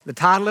The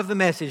title of the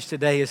message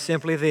today is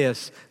simply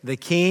this: The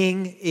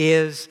King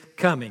is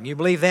coming. You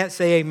believe that?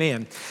 Say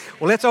amen.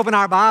 Well, let's open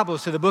our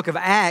Bibles to the book of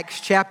Acts,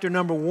 chapter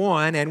number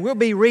 1, and we'll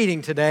be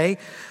reading today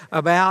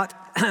about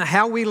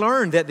how we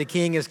learned that the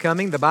King is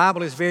coming. The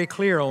Bible is very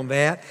clear on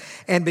that.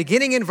 And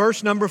beginning in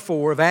verse number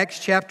 4 of Acts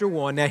chapter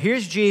 1, now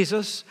here's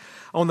Jesus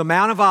on the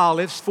Mount of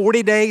Olives,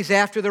 40 days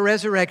after the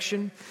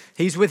resurrection.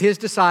 He's with his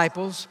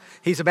disciples.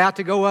 He's about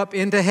to go up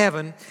into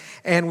heaven.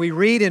 And we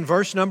read in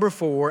verse number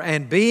 4,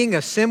 and being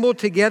assembled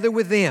together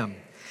with them,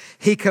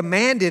 he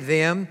commanded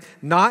them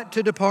not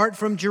to depart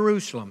from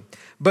Jerusalem,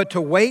 but to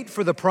wait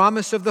for the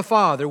promise of the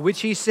Father,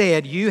 which he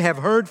said, you have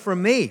heard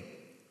from me.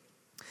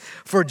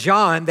 For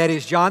John, that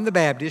is John the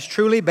Baptist,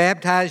 truly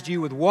baptized you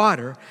with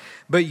water,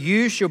 but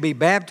you shall be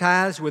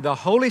baptized with the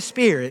Holy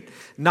Spirit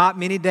not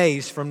many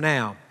days from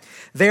now.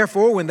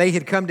 Therefore, when they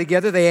had come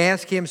together, they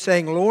asked him,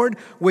 saying, Lord,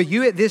 will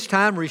you at this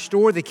time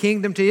restore the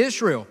kingdom to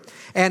Israel?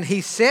 And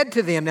he said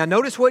to them, now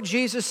notice what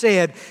Jesus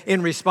said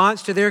in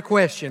response to their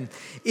question.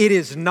 It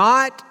is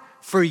not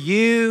for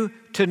you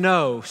to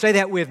know. Say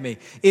that with me.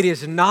 It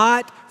is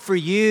not for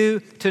you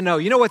to know.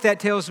 You know what that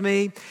tells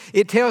me?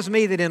 It tells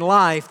me that in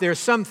life, there are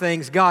some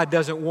things God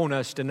doesn't want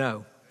us to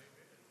know.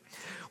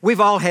 We've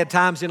all had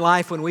times in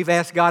life when we've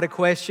asked God a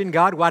question.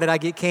 God, why did I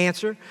get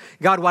cancer?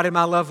 God, why did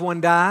my loved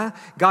one die?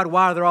 God,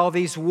 why are there all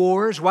these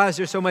wars? Why is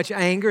there so much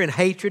anger and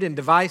hatred and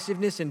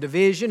divisiveness and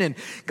division? And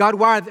God,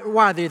 why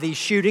are there these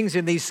shootings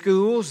in these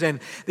schools and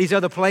these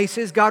other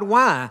places? God,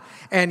 why?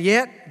 And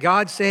yet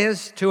God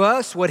says to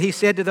us what he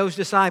said to those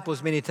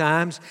disciples many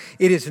times.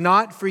 It is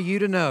not for you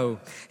to know.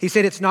 He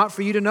said it's not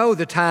for you to know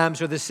the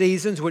times or the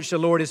seasons which the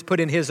Lord has put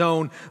in his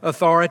own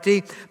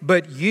authority,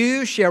 but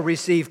you shall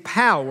receive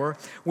power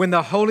when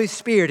the Holy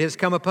Spirit has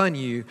come upon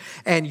you,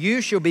 and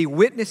you shall be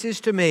witnesses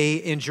to me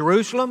in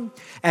Jerusalem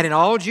and in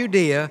all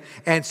Judea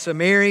and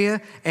Samaria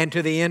and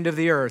to the end of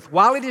the earth.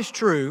 While it is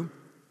true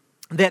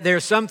that there are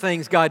some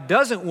things God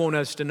doesn't want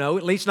us to know,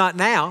 at least not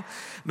now,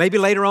 maybe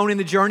later on in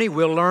the journey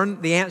we'll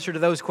learn the answer to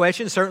those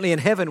questions. Certainly in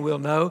heaven we'll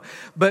know.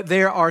 But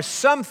there are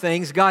some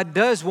things God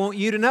does want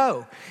you to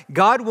know.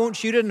 God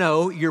wants you to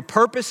know your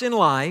purpose in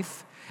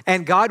life,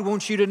 and God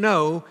wants you to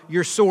know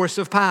your source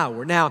of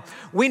power. Now,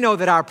 we know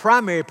that our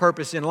primary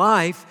purpose in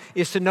life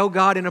is to know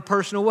God in a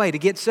personal way, to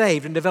get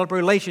saved and develop a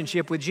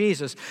relationship with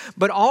Jesus.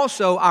 But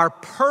also our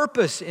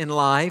purpose in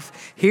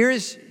life,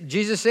 here's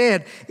Jesus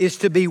said, is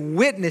to be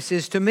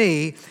witnesses to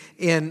me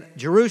in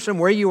Jerusalem,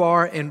 where you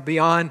are, and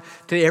beyond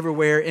to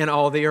everywhere in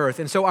all the earth.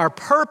 And so our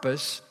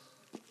purpose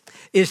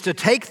is to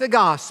take the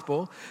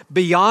gospel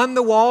beyond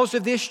the walls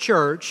of this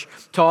church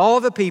to all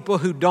the people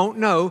who don't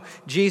know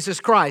Jesus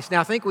Christ. Now,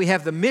 I think we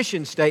have the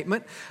mission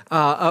statement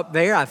up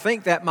there. I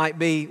think that might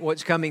be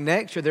what's coming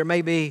next, or there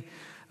may be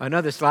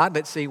another slide.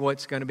 Let's see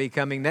what's going to be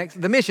coming next.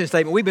 The mission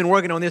statement, we've been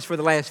working on this for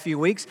the last few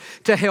weeks,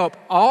 to help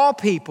all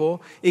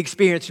people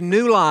experience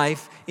new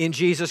life in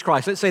Jesus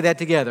Christ. Let's say that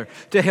together.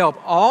 To help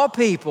all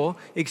people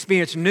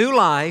experience new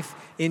life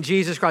in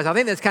Jesus Christ. I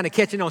think that's kind of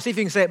catching on. See if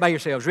you can say it by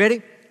yourselves.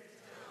 Ready?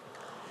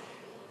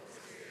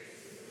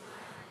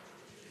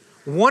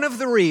 One of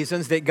the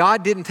reasons that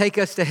God didn't take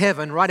us to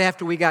heaven right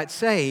after we got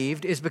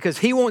saved is because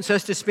he wants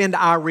us to spend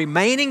our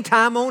remaining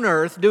time on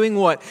earth doing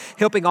what?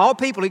 Helping all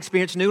people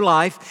experience new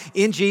life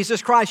in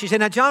Jesus Christ. You say,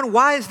 now, John,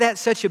 why is that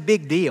such a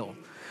big deal?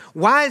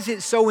 Why is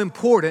it so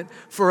important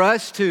for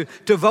us to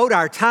devote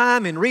our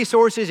time and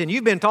resources? And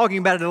you've been talking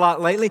about it a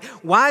lot lately.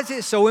 Why is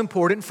it so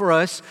important for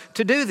us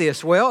to do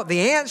this? Well,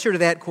 the answer to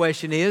that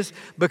question is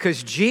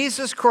because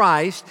Jesus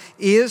Christ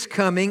is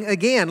coming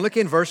again. Look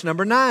in verse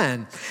number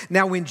 9.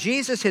 Now, when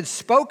Jesus had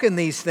spoken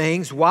these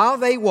things while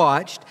they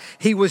watched,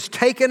 he was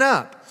taken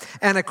up,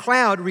 and a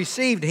cloud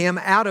received him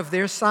out of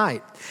their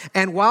sight.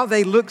 And while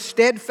they looked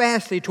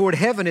steadfastly toward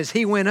heaven as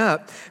he went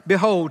up,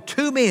 behold,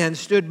 two men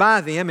stood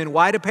by them in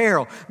white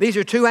apparel. These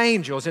are two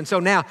angels. And so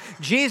now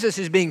Jesus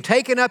is being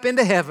taken up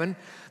into heaven.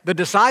 The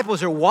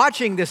disciples are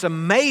watching this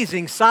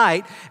amazing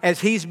sight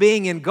as he's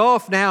being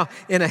engulfed now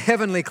in a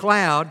heavenly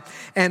cloud.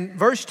 And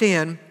verse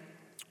 10,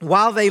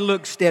 while they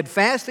looked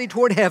steadfastly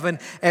toward heaven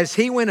as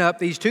he went up,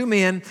 these two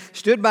men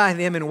stood by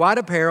them in white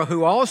apparel,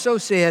 who also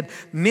said,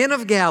 Men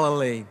of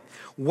Galilee,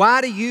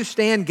 why do you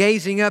stand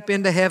gazing up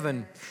into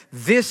heaven?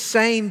 This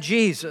same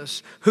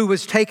Jesus who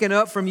was taken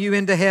up from you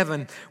into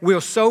heaven will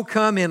so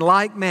come in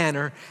like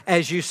manner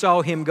as you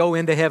saw him go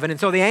into heaven. And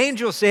so the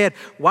angel said,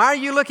 why are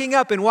you looking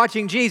up and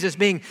watching Jesus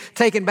being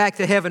taken back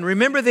to heaven?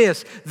 Remember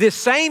this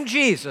same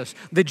Jesus,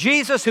 the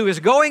Jesus who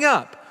is going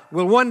up,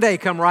 will one day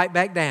come right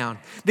back down.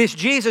 This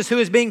Jesus who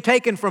is being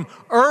taken from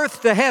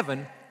earth to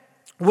heaven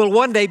will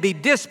one day be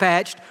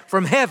dispatched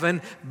from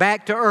heaven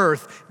back to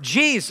earth.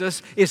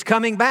 Jesus is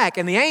coming back.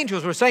 And the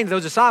angels were saying to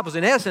those disciples,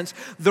 in essence,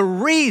 the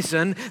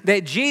reason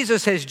that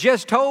Jesus has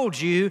just told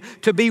you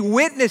to be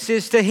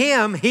witnesses to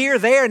him here,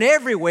 there, and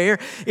everywhere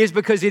is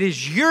because it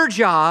is your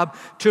job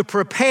to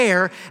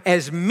prepare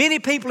as many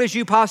people as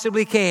you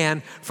possibly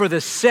can for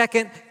the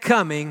second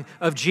coming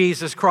of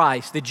Jesus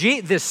Christ.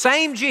 The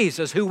same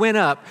Jesus who went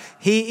up,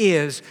 he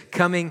is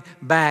coming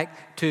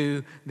back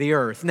to the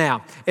earth.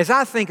 Now, as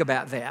I think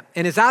about that,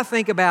 and as I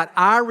think about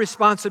our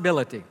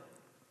responsibility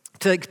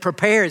to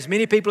prepare as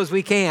many people as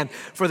we can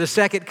for the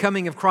second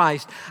coming of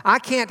Christ, I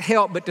can't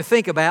help but to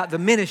think about the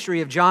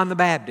ministry of John the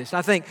Baptist.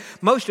 I think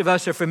most of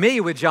us are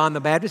familiar with John the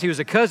Baptist. He was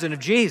a cousin of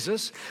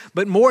Jesus,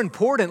 but more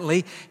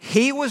importantly,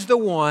 he was the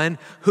one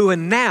who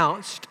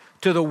announced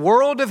to the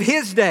world of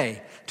his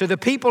day, to the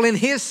people in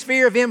his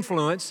sphere of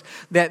influence,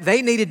 that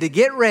they needed to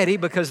get ready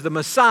because the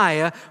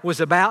Messiah was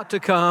about to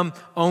come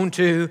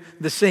onto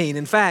the scene.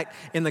 In fact,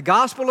 in the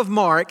Gospel of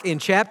Mark, in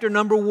chapter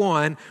number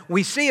 1,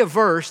 we see a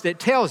verse that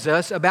tells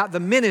us about the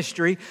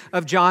ministry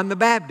of John the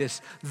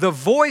Baptist. The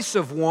voice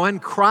of one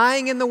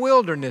crying in the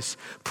wilderness,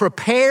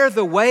 prepare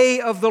the way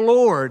of the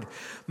Lord,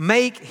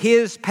 make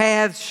his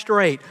paths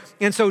straight.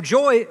 And so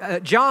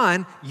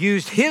John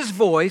used his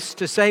voice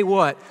to say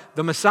what?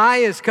 The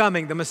Messiah is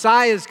coming, the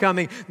Messiah is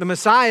coming, the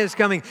Messiah is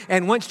coming.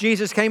 And once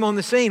Jesus came on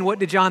the scene, what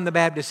did John the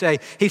Baptist say?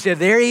 He said,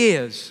 there he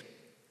is.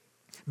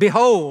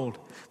 Behold,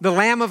 the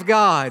Lamb of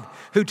God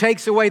who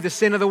takes away the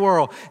sin of the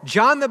world.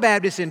 John the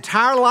Baptist's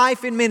entire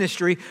life in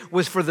ministry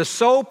was for the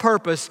sole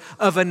purpose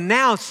of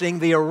announcing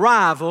the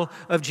arrival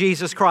of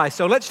Jesus Christ.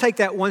 So let's take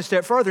that one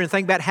step further and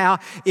think about how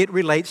it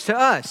relates to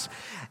us.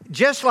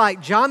 Just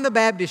like John the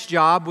Baptist's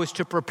job was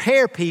to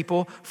prepare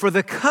people for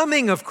the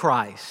coming of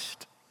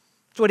Christ.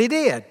 That's what he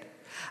did.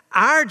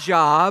 Our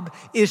job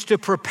is to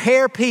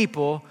prepare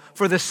people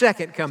for the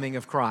second coming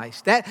of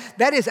Christ.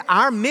 That is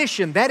our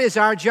mission. That is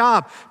our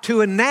job,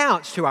 to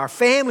announce to our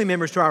family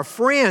members, to our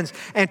friends,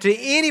 and to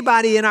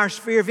anybody in our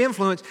sphere of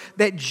influence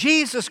that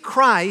Jesus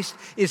Christ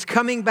is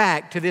coming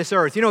back to this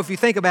earth. You know, if you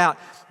think about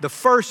the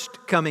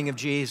first coming of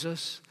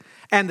Jesus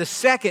and the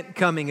second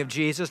coming of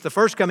Jesus, the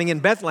first coming in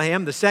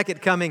Bethlehem, the second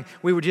coming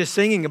we were just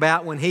singing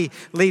about when he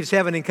leaves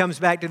heaven and comes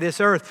back to this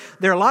earth,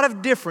 there are a lot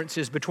of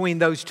differences between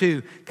those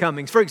two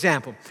comings. For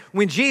example,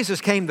 when Jesus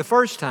came the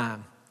first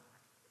time,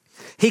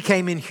 he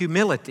came in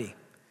humility.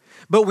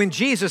 But when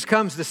Jesus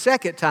comes the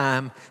second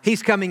time,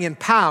 he's coming in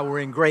power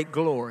and great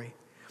glory.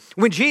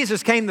 When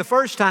Jesus came the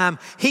first time,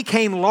 he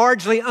came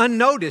largely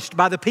unnoticed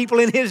by the people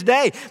in his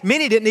day.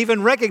 Many didn't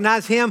even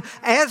recognize him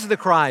as the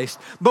Christ.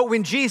 But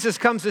when Jesus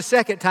comes the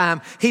second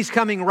time, he's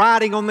coming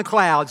riding on the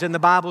clouds, and the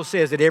Bible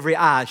says that every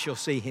eye shall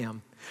see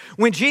him.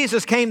 When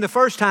Jesus came the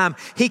first time,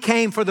 he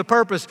came for the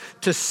purpose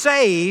to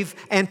save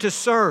and to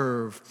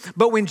serve.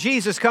 But when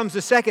Jesus comes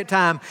the second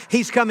time,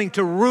 he's coming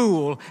to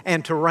rule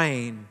and to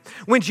reign.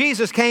 When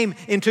Jesus came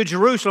into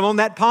Jerusalem on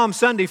that Palm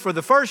Sunday for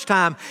the first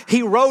time,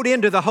 he rode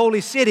into the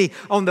holy city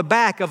on the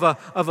back of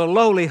a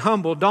lowly,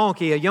 humble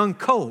donkey, a young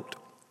colt.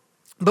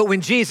 But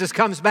when Jesus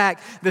comes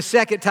back the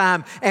second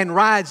time and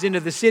rides into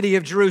the city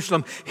of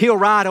Jerusalem, he'll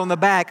ride on the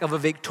back of a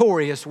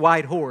victorious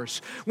white horse.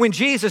 When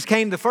Jesus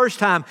came the first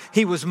time,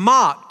 he was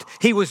mocked,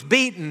 he was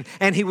beaten,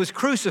 and he was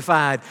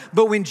crucified.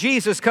 But when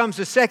Jesus comes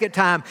the second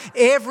time,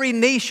 every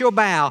knee shall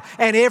bow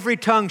and every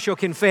tongue shall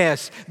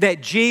confess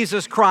that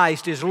Jesus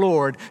Christ is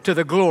Lord, to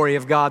the glory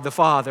of God the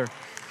Father.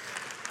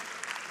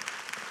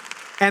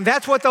 And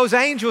that's what those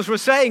angels were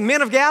saying.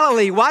 Men of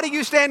Galilee, why do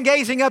you stand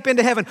gazing up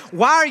into heaven?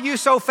 Why are you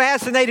so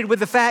fascinated with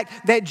the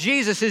fact that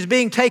Jesus is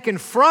being taken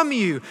from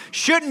you?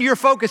 Shouldn't your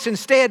focus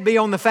instead be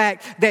on the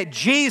fact that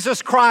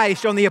Jesus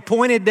Christ on the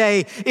appointed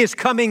day is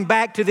coming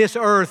back to this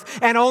earth,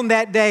 and on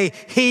that day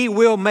he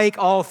will make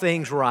all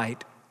things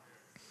right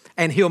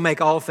and he'll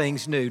make all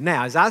things new?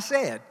 Now, as I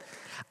said,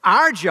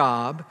 our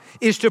job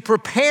is to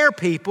prepare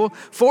people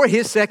for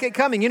his second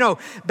coming. You know,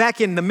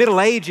 back in the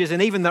Middle Ages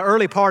and even the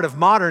early part of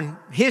modern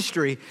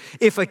history,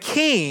 if a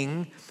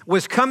king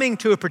was coming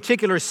to a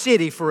particular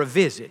city for a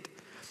visit,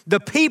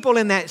 the people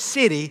in that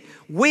city,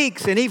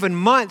 weeks and even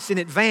months in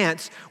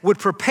advance, would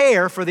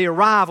prepare for the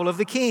arrival of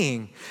the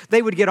king.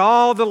 They would get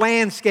all the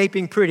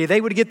landscaping pretty.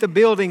 They would get the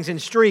buildings and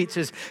streets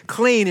as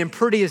clean and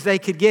pretty as they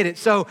could get it.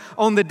 So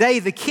on the day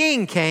the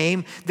king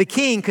came, the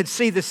king could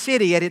see the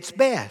city at its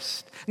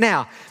best.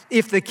 Now,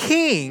 if the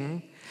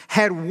king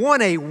had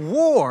won a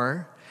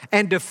war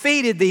and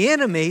defeated the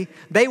enemy,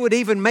 they would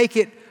even make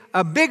it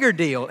a bigger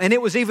deal, and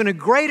it was even a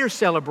greater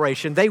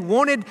celebration. They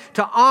wanted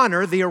to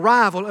honor the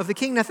arrival of the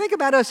king. Now think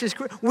about us,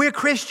 we're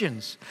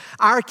Christians.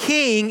 Our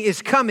king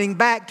is coming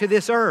back to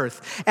this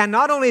earth. And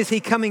not only is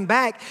he coming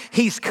back,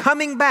 he's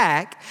coming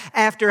back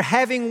after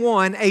having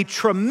won a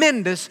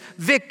tremendous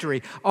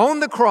victory.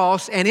 On the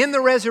cross and in the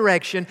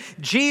resurrection,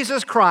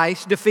 Jesus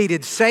Christ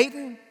defeated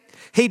Satan,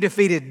 he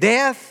defeated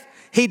death,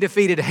 he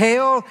defeated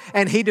hell,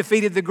 and he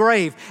defeated the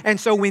grave. And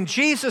so when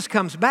Jesus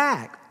comes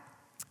back,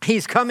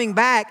 he's coming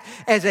back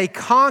as a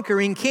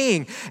conquering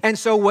king. And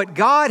so what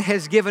God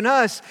has given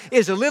us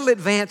is a little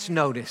advance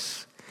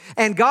notice.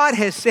 And God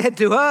has said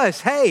to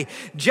us, hey,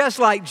 just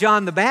like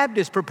John the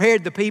Baptist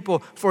prepared the people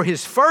for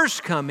his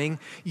first coming,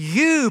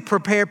 you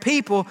prepare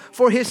people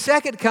for his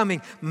second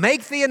coming.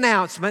 Make the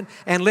announcement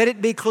and let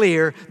it be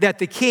clear that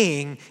the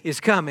King is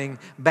coming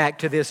back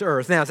to this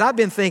earth. Now, as I've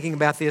been thinking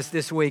about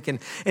this week and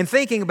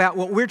thinking about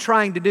what we're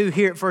trying to do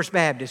here at First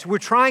Baptist, we're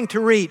trying to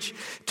reach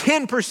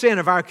 10%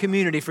 of our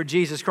community for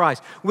Jesus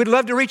Christ. We'd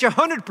love to reach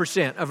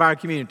 100% of our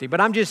community,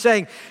 but I'm just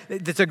saying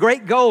it's a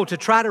great goal to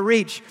try to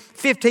reach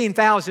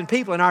 15,000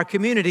 people in our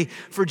community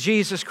for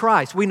Jesus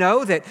Christ. We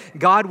know that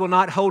God will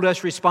not hold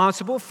us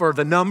responsible for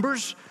the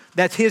numbers.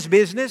 That's His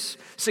business.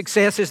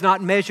 Success is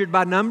not measured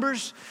by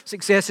numbers.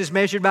 Success is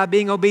measured by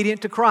being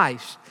obedient to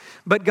Christ.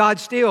 But God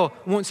still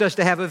wants us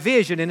to have a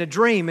vision and a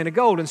dream and a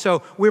goal. And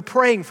so we're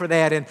praying for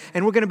that and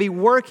we're going to be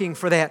working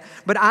for that.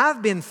 But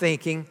I've been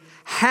thinking,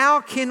 how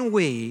can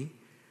we,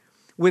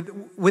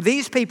 with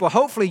these people,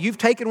 hopefully you've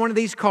taken one of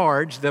these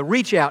cards, the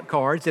reach out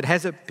cards that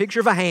has a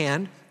picture of a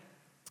hand,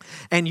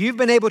 and you've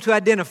been able to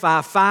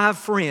identify 5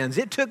 friends.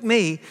 It took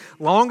me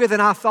longer than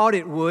I thought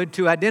it would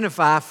to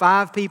identify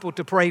 5 people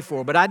to pray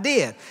for, but I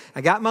did.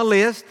 I got my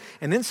list,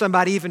 and then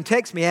somebody even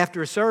texted me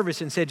after a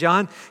service and said,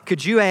 John,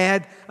 could you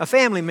add a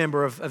family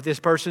member of this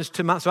person's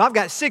to my... So I've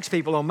got 6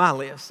 people on my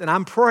list, and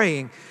I'm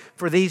praying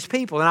for these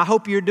people, and I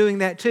hope you're doing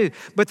that too.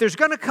 But there's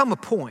going to come a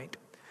point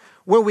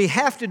where we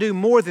have to do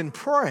more than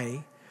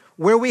pray,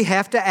 where we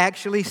have to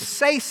actually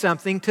say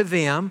something to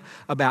them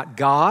about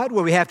God,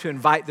 where we have to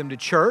invite them to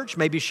church,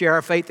 maybe share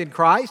our faith in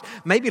Christ,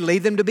 maybe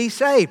lead them to be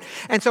saved.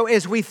 And so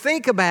as we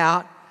think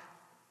about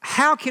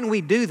how can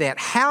we do that,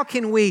 how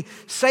can we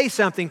say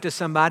something to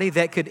somebody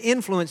that could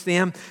influence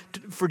them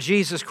for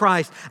Jesus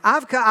Christ,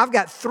 I've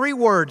got 3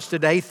 words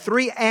today,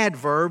 3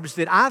 adverbs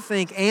that I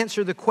think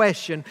answer the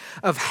question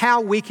of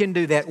how we can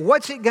do that.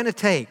 What's it going to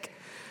take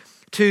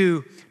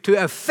to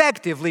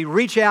effectively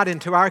reach out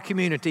into our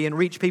community and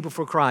reach people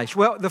for Christ?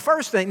 Well, the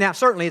first thing, now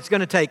certainly it's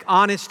going to take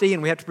honesty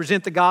and we have to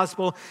present the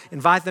gospel,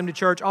 invite them to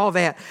church, all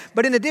that.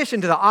 But in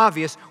addition to the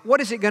obvious,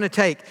 what is it going to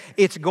take?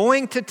 It's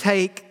going to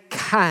take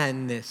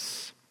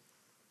kindness.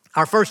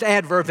 Our first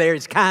adverb there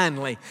is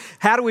kindly.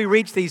 How do we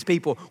reach these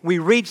people? We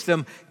reach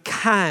them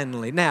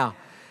kindly. Now,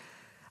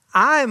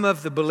 I am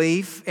of the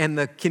belief and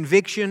the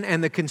conviction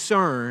and the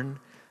concern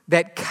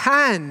that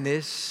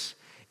kindness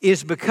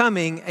is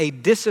becoming a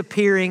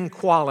disappearing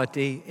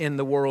quality in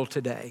the world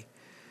today.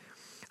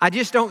 I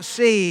just don't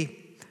see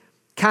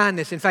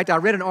kindness. In fact, I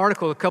read an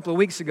article a couple of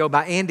weeks ago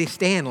by Andy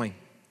Stanley,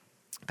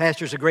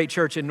 pastors a great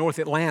church in North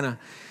Atlanta,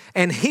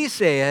 and he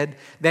said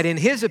that in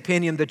his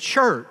opinion, the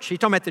church, he's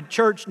talking about the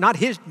church, not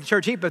his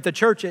church, but the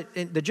church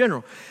in the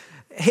general,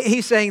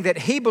 he's saying that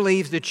he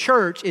believes the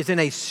church is in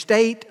a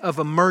state of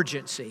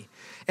emergency.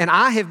 And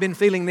I have been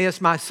feeling this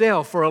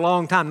myself for a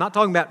long time. Not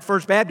talking about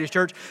First Baptist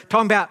Church,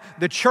 talking about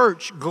the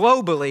church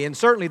globally and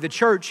certainly the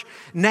church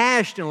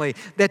nationally,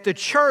 that the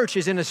church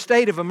is in a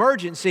state of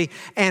emergency.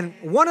 And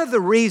one of the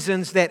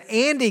reasons that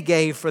Andy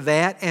gave for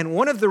that, and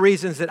one of the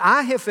reasons that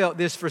I have felt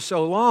this for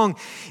so long,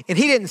 and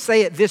he didn't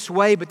say it this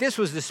way, but this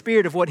was the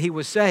spirit of what he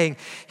was saying.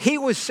 He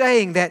was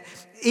saying that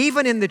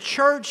even in the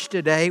church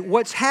today,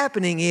 what's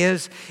happening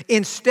is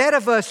instead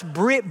of us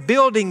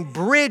building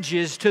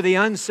bridges to the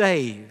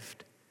unsaved,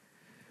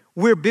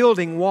 we're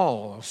building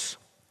walls.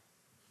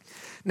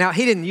 Now,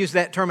 he didn't use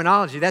that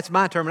terminology. That's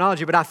my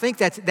terminology, but I think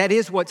that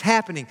is what's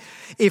happening.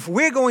 If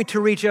we're going to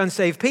reach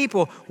unsaved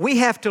people, we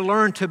have to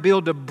learn to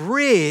build a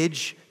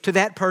bridge to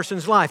that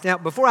person's life. Now,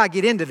 before I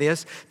get into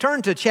this,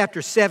 turn to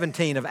chapter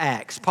 17 of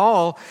Acts.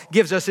 Paul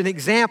gives us an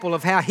example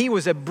of how he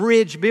was a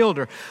bridge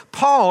builder.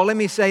 Paul, let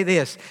me say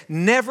this,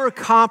 never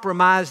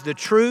compromised the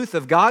truth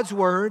of God's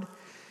word.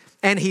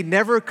 And he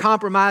never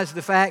compromised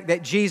the fact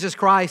that Jesus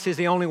Christ is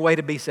the only way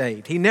to be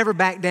saved. He never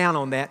backed down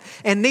on that,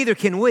 and neither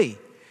can we.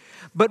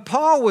 But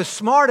Paul was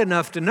smart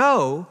enough to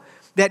know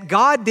that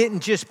God didn't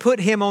just put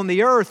him on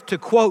the earth to,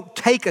 quote,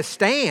 take a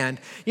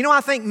stand. You know,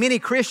 I think many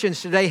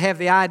Christians today have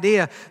the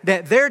idea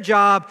that their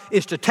job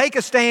is to take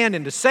a stand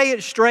and to say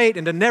it straight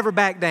and to never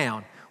back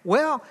down.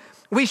 Well,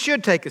 we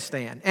should take a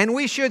stand, and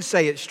we should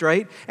say it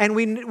straight, and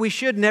we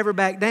should never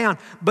back down.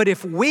 But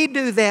if we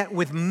do that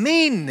with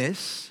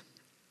meanness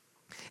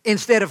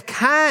instead of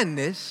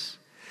kindness,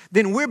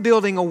 then we're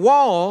building a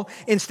wall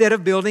instead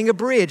of building a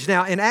bridge.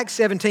 Now, in Acts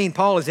 17,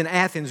 Paul is in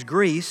Athens,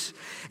 Greece,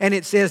 and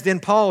it says,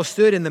 Then Paul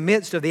stood in the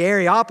midst of the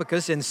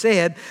Areopagus and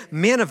said,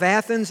 Men of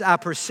Athens, I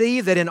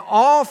perceive that in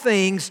all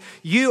things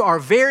you are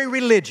very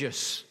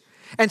religious.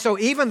 And so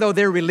even though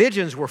their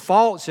religions were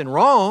false and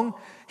wrong,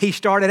 he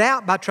started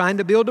out by trying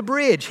to build a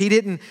bridge.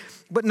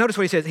 But notice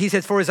what he says. He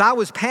says, For as I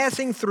was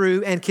passing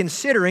through and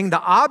considering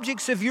the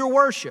objects of your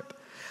worship,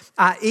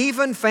 I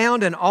even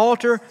found an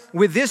altar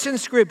with this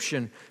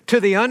inscription, To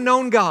the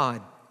unknown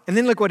God. And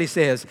then look what he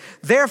says.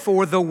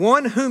 Therefore, the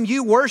one whom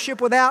you worship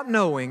without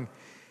knowing,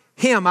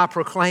 him I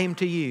proclaim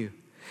to you.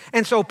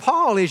 And so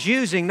Paul is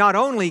using not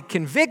only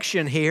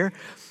conviction here,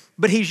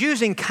 but he's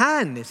using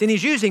kindness and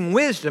he's using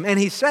wisdom. And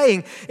he's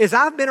saying, as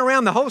I've been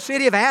around the whole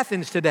city of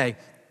Athens today,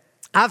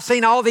 I've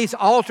seen all these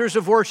altars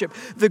of worship.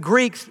 The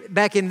Greeks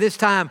back in this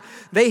time,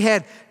 they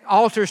had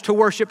altars to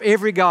worship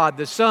every god,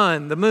 the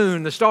sun, the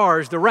moon, the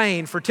stars, the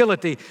rain,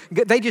 fertility.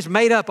 They just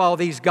made up all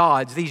these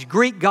gods, these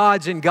Greek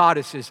gods and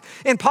goddesses.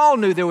 And Paul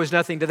knew there was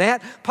nothing to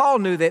that. Paul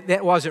knew that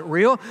that wasn't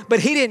real, but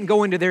he didn't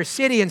go into their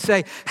city and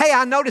say, hey,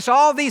 I notice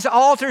all these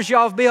altars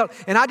y'all have built,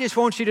 and I just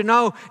want you to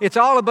know it's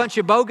all a bunch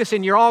of bogus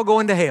and you're all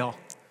going to hell.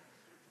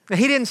 Now,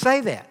 he didn't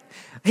say that.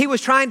 He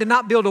was trying to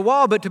not build a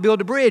wall, but to build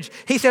a bridge.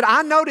 He said,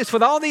 I noticed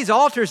with all these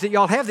altars that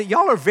y'all have, that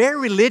y'all are very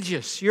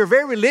religious. You're a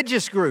very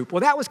religious group. Well,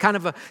 that was kind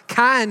of a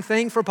kind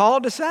thing for Paul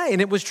to say, and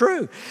it was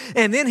true.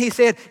 And then he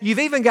said, you've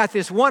even got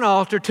this one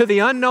altar to the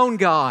unknown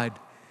God.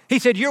 He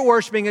said, you're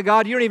worshiping a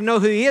God, you don't even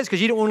know who he is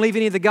because you don't want to leave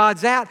any of the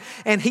gods out.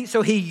 And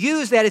so he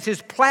used that as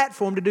his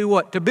platform to do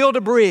what? To build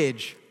a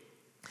bridge.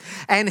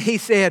 And he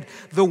said,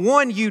 the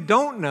one you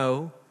don't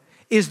know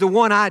is the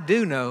one I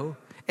do know,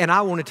 and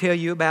I want to tell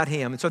you about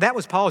him. And so that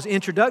was Paul's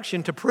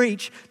introduction to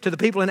preach to the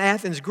people in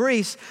Athens,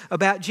 Greece,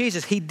 about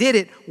Jesus. He did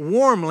it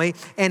warmly,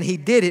 and he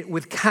did it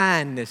with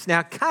kindness.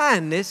 Now,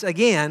 kindness,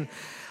 again,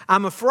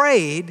 I'm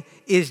afraid,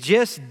 is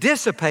just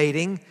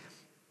dissipating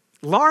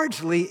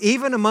largely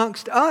even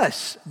amongst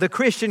us, the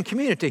Christian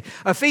community.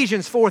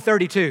 Ephesians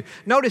 4:32.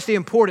 Notice the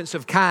importance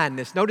of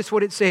kindness. Notice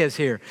what it says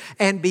here.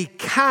 And be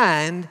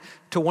kind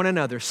to one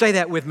another. Say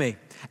that with me.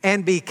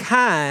 And be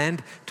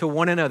kind to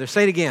one another.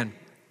 Say it again.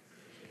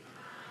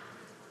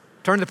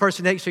 Turn to the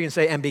person next to you and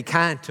say, and be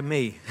kind to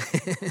me.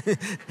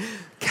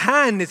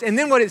 Kindness. And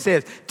then what it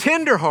says,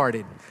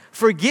 tenderhearted,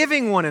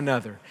 forgiving one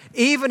another,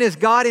 even as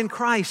God in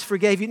Christ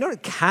forgave you. Notice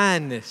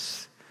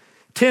kindness,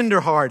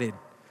 tenderhearted,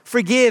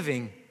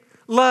 forgiving,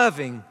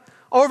 loving,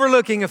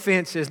 overlooking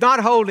offenses, not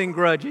holding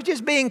grudges,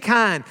 just being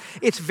kind.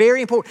 It's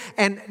very important.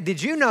 And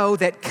did you know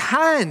that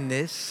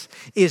kindness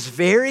is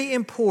very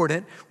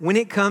important when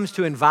it comes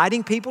to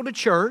inviting people to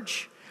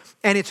church?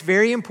 And it's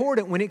very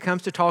important when it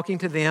comes to talking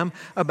to them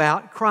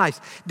about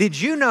Christ.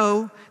 Did you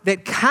know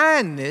that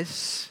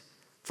kindness,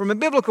 from a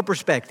biblical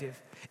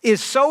perspective,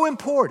 is so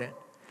important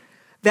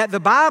that the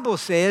Bible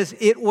says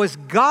it was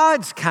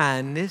God's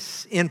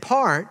kindness, in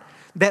part,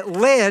 that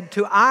led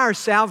to our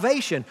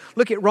salvation?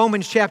 Look at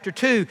Romans chapter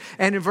 2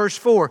 and in verse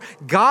 4.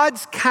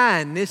 God's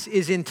kindness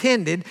is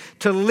intended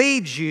to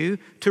lead you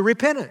to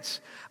repentance.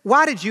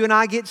 Why did you and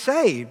I get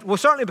saved? Well,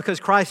 certainly because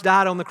Christ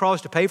died on the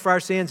cross to pay for our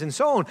sins and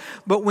so on.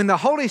 But when the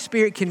Holy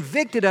Spirit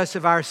convicted us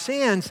of our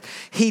sins,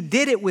 He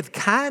did it with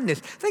kindness.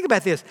 Think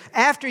about this.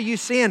 After you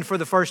sinned for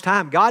the first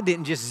time, God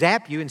didn't just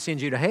zap you and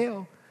send you to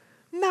hell.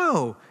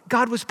 No,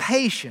 God was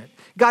patient.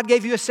 God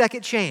gave you a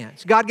second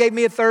chance. God gave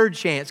me a third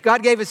chance.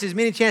 God gave us as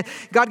many chances.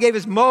 God gave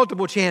us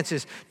multiple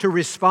chances to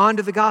respond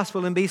to the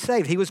gospel and be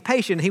saved. He was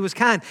patient. He was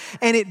kind.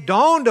 And it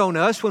dawned on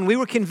us when we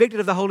were convicted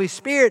of the Holy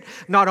Spirit,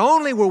 not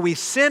only were we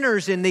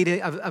sinners in need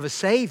of a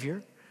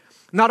Savior,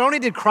 not only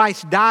did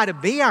Christ die to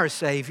be our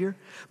Savior,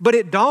 but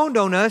it dawned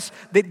on us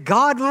that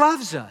God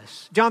loves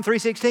us. John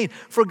 3:16,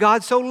 for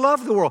God so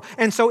loved the world.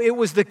 And so it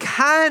was the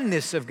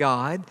kindness of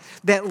God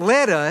that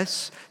led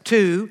us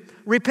to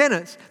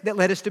repentance, that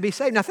led us to be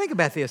saved. Now think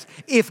about this.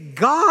 If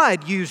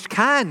God used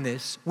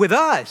kindness with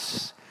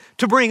us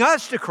to bring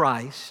us to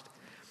Christ,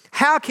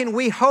 how can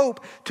we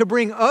hope to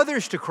bring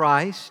others to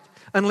Christ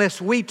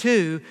unless we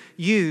too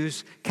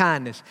use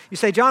kindness? You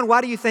say, John, why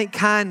do you think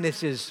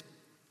kindness is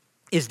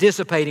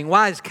dissipating?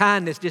 Why is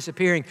kindness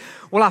disappearing?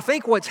 Well, I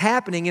think what's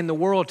happening in the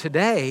world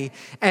today,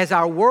 as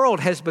our world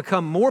has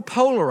become more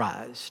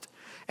polarized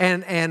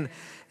and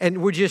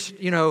we're just,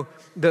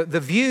 the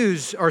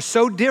views are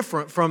so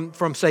different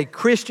from say,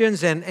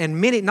 Christians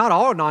and many, not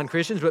all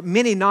non-Christians, but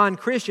many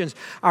non-Christians.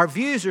 Our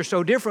views are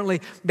so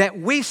differently that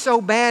we so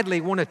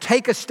badly want to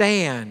take a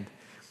stand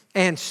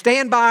and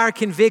stand by our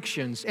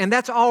convictions. And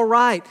that's all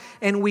right,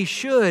 and we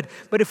should.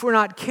 But if we're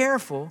not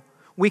careful,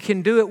 we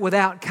can do it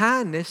without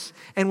kindness,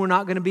 and we're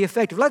not going to be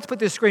effective. Let's put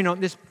this thing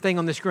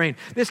on the screen.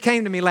 This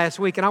came to me last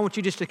week, and I want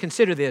you just to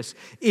consider this.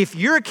 If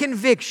your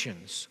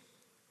convictions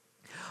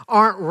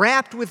aren't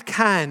wrapped with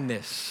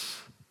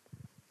kindness,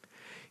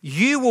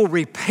 you will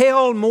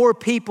repel more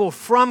people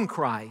from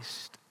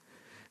Christ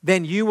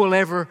than you will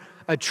ever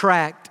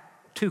attract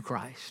to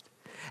Christ.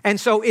 And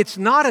so it's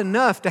not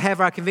enough to have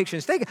our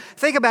convictions.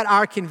 Think about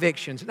our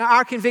convictions. Now,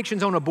 our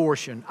convictions on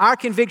abortion, our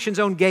convictions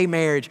on gay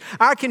marriage,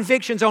 our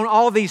convictions on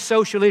all these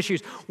social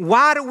issues.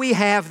 Why do we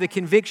have the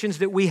convictions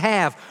that we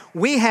have?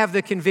 We have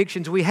the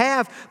convictions we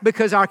have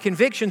because our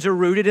convictions are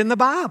rooted in the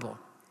Bible.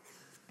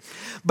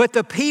 But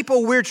the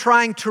people we're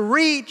trying to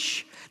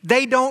reach,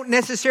 they don't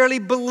necessarily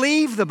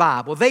believe the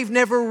Bible. They've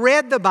never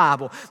read the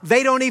Bible.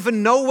 They don't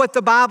even know what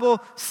the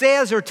Bible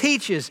says or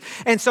teaches.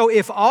 And so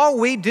if all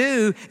we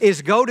do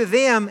is go to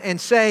them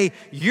and say,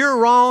 you're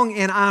wrong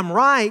and I'm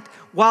right,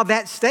 while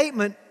that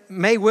statement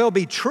may well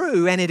be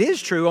true, and it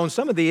is true on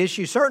some of the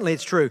issues, certainly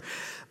it's true,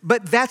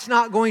 but that's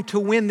not going to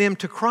win them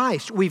to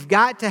Christ. We've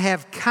got to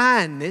have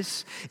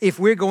kindness if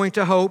we're going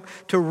to hope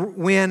to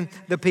win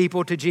the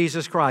people to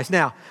Jesus Christ.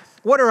 Now,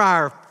 what are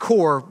our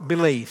core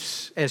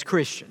beliefs as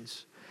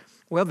Christians?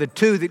 Well, the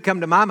two that come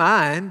to my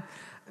mind,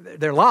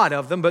 there are a lot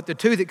of them, but the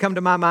two that come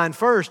to my mind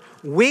first,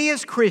 we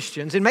as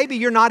Christians, and maybe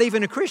you're not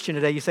even a Christian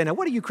today, you say, now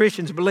what do you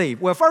Christians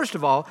believe? Well, first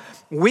of all,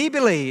 we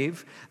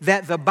believe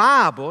that the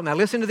Bible, now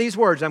listen to these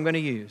words I'm going to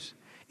use,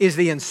 is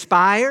the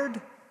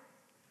inspired,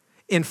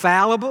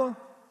 infallible,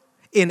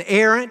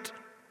 inerrant,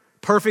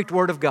 perfect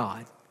Word of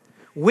God.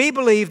 We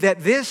believe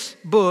that this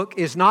book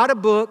is not a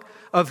book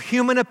of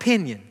human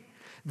opinion.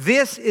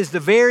 This is the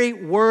very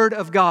Word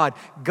of God.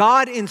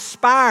 God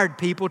inspired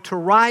people to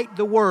write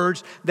the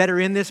words that are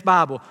in this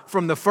Bible.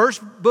 From the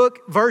first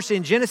verse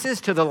in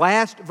Genesis to the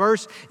last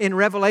verse in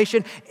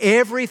Revelation,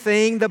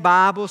 everything the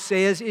Bible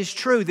says is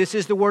true. This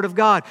is the Word of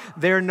God.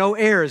 There are no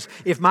errors.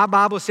 If my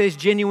Bible says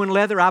genuine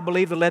leather, I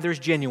believe the leather is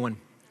genuine.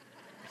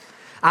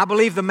 I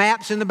believe the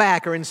maps in the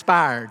back are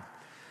inspired.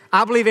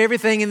 I believe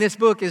everything in this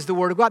book is the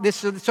Word of God.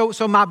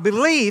 So my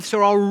beliefs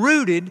are all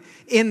rooted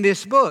in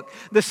this book.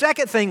 The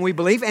second thing we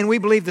believe, and we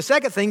believe the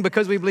second thing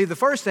because we believe the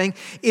first thing,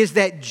 is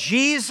that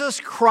Jesus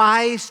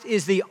Christ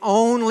is the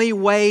only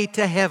way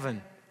to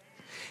heaven.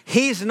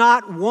 He's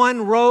not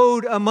one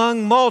road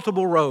among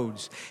multiple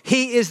roads.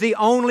 He is the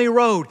only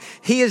road.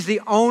 He is the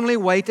only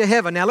way to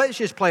heaven. Now let's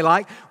just play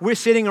like we're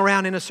sitting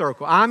around in a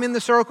circle. I'm in the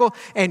circle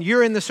and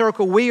you're in the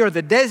circle. We are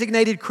the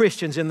designated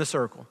Christians in the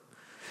circle.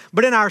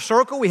 But in our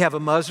circle, we have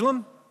a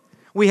Muslim,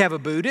 we have a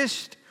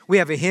Buddhist, we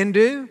have a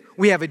Hindu,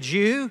 we have a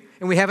Jew,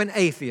 and we have an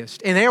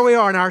atheist. And there we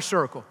are in our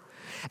circle.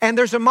 And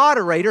there's a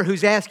moderator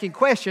who's asking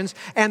questions,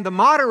 and the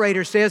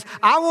moderator says,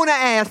 I want to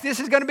ask,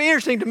 this is going to be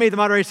interesting to me, the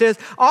moderator says,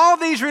 all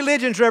these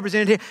religions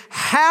represented here,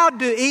 how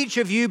do each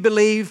of you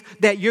believe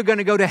that you're going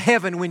to go to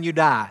heaven when you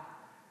die?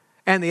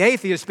 And the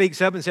atheist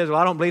speaks up and says, well,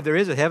 I don't believe there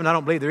is a heaven, I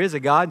don't believe there is a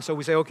God. And so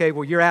we say, okay,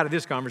 well, you're out of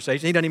this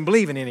conversation. He doesn't even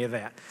believe in any of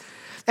that.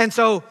 And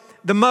so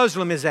the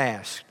Muslim is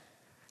asked,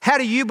 how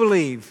do you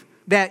believe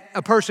that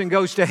a person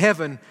goes to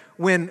heaven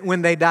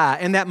when they die?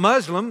 And that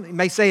Muslim, he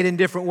may say it in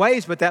different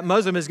ways, but that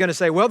Muslim is going to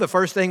say, well, the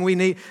first thing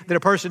that a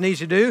person needs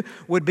to do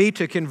would be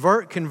to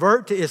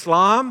convert to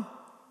Islam,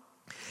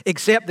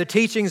 accept the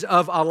teachings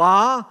of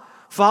Allah,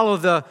 follow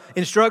the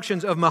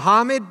instructions of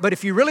Muhammad. But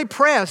if you really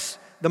press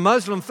the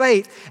Muslim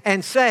faith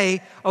and say,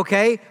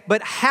 okay,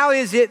 but how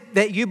is it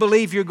that you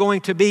believe you're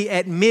going to be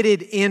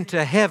admitted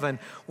into heaven?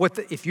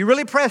 If you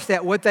really press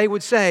that, what they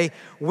would say,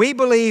 we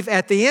believe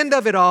at the end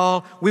of it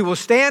all, we will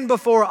stand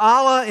before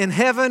Allah in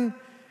heaven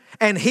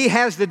and He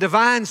has the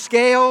divine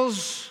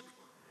scales.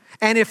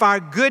 And if our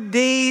good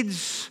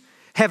deeds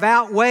have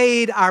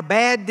outweighed our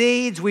bad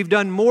deeds, we've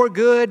done more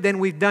good than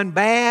we've done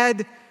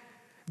bad,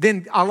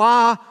 then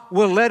Allah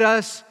will let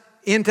us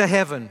into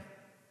heaven.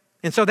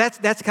 And so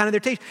that's kind of their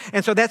teaching.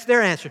 And so that's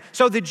their answer.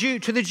 So to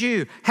the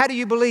Jew, how do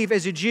you believe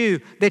as a Jew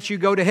that you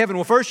go to heaven?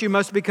 Well, first you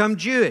must become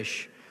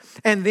Jewish.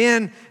 And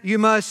then you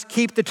must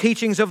keep the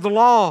teachings of the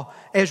law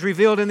as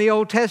revealed in the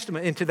Old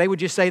Testament. And they would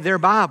just say their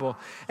Bible.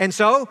 And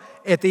so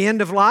at the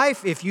end of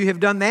life, if you have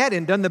done that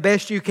and done the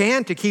best you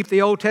can to keep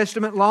the Old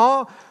Testament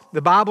law,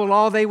 the Bible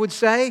law they would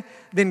say,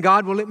 then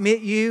God will admit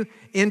you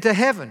into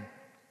heaven.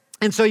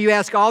 And so you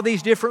ask all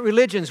these different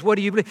religions, what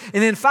do you believe?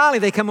 And then finally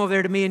they come over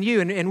there to me and you,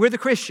 and we're the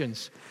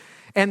Christians.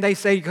 And they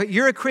say,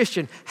 you're a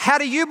Christian. How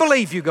do you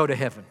believe you go to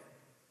heaven?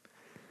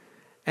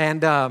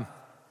 And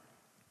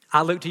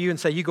I look to you and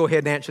say, you go ahead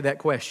and answer that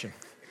question.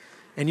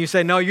 And you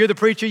say, no, you're the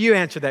preacher, you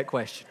answer that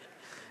question.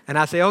 And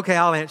I say, okay,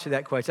 I'll answer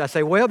that question. I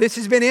say, well, this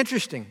has been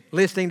interesting,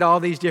 listening to all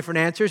these different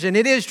answers. And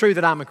it is true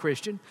that I'm a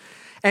Christian.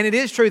 And it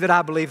is true that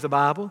I believe the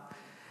Bible.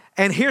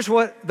 And here's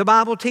what the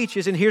Bible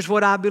teaches, and here's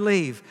what I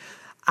believe.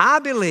 I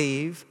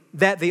believe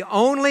that the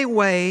only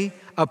way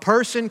a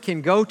person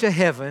can go to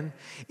heaven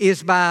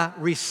is by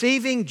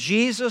receiving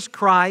Jesus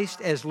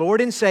Christ as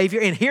Lord and Savior.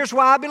 And here's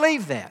why I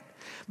believe that.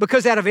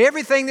 Because out of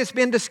everything that's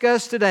been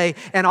discussed today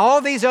and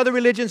all these other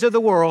religions of the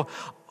world,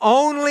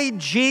 only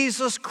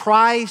Jesus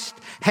Christ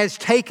has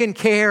taken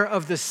care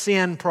of the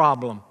sin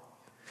problem.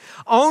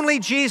 Only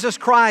Jesus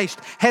Christ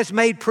has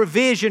made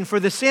provision for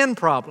the sin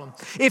problem.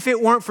 If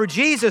it weren't for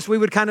Jesus, we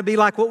would kind of be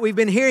like what we've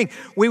been hearing.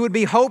 We would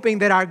be hoping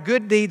that our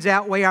good deeds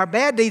outweigh our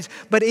bad deeds.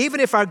 But even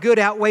if our good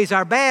outweighs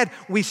our bad,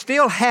 we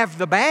still have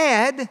the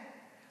bad.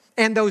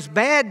 And those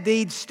bad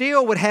deeds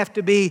still would have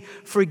to be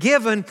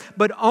forgiven.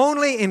 But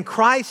only in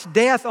Christ's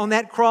death on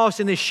that cross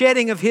and the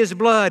shedding of His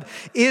blood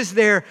is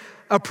there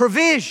a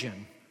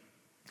provision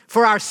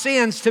for our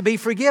sins to be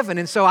forgiven.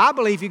 And so I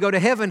believe you go to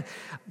heaven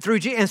through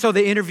Jesus. And so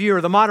the interviewer,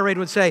 the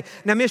moderator would say,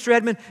 now, Mr.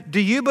 Redmond, do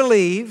you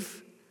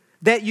believe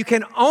that you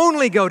can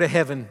only go to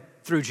heaven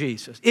through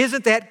Jesus?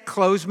 Isn't that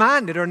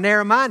closed-minded or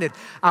narrow-minded?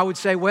 I would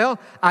say, well,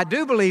 I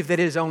do believe that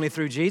it is only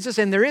through Jesus.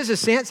 And there is a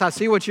sense, I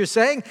see what you're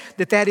saying,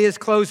 that is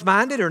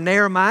closed-minded or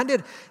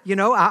narrow-minded. You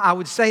know, I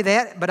would say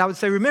that, but I would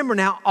say, remember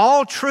now,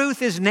 all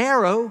truth is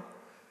narrow.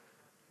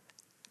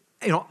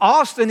 You know,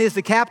 Austin is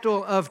the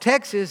capital of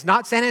Texas,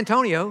 not San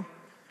Antonio.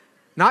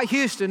 Not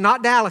Houston,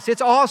 not Dallas,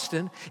 it's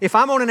Austin. If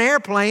I'm on an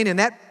airplane and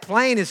that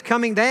plane is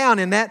coming down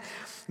and that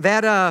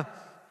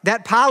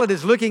that pilot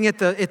is looking at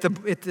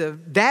the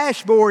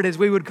dashboard, as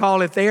we would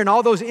call it there, and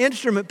all those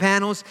instrument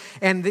panels,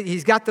 and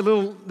he's got the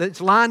little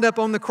that's lined up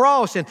on the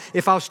cross. And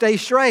if I'll stay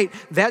straight,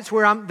 that's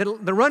where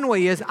the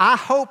runway is. I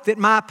hope that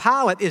my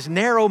pilot is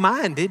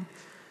narrow-minded.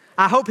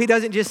 I hope he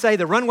doesn't just say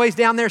the runway's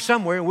down there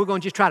somewhere and we're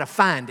going to just try to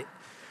find it.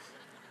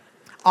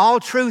 All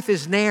truth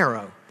is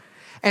narrow.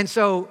 And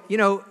so,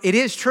 it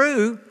is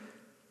true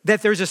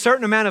that there's a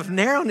certain amount of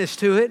narrowness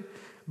to it.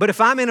 But if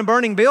I'm in a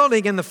burning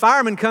building and the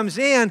fireman comes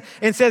in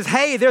and says,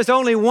 hey, there's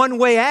only one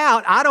way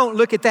out, I don't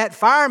look at that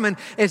fireman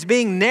as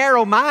being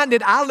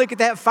narrow-minded. I look at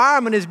that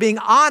fireman as being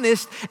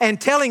honest and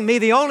telling me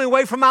the only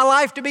way for my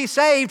life to be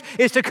saved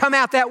is to come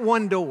out that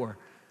one door.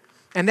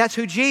 And that's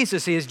who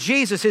Jesus is.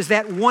 Jesus is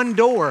that one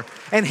door,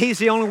 and He's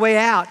the only way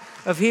out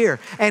of here.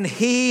 And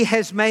He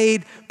has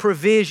made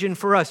provision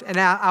for us. And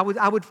I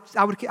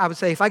would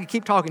say, if I could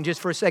keep talking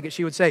just for a second,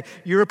 she would say,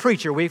 you're a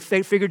preacher. We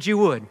figured you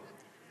would.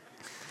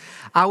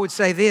 I would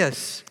say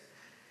this,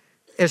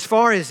 as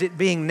far as it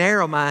being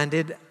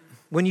narrow-minded,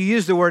 when you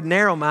use the word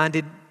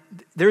narrow-minded,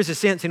 there's a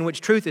sense in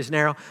which truth is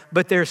narrow,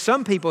 but there are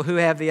some people who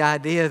have the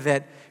idea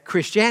that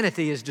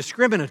Christianity is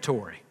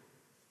discriminatory.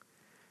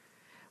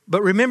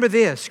 But remember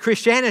this,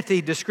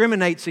 Christianity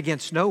discriminates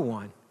against no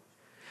one.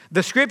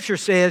 The Scripture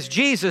says,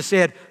 Jesus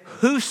said,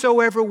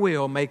 whosoever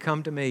will may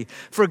come to me.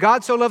 For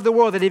God so loved the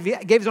world that He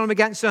gave His only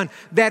begotten Son,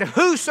 that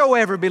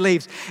whosoever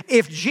believes.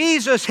 If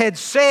Jesus had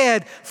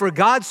said, for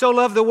God so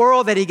loved the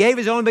world that He gave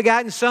His only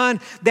begotten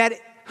Son, that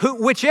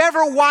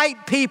whichever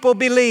white people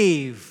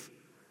believe,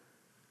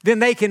 then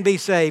they can be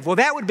saved. Well,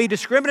 that would be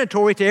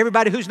discriminatory to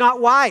everybody who's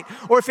not white.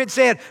 Or if it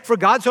said, for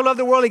God so loved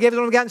the world, He gave His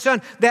only begotten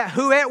Son, that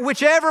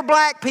whichever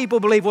black people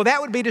believe, well,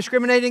 that would be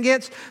discriminating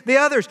against the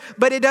others.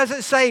 But it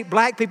doesn't say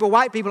black people,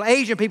 white people,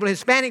 Asian people,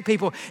 Hispanic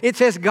people. It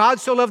says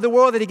God so loved the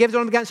world that He gave His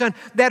only begotten Son,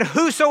 that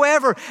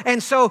whosoever.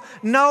 And so,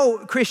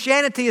 no,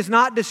 Christianity is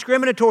not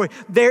discriminatory.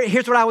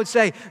 Here's what I would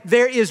say.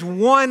 There is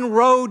one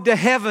road to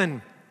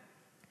heaven,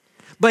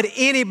 but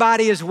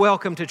anybody is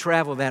welcome to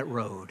travel that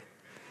road.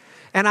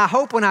 And I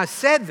hope when I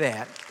said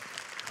that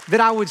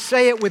I would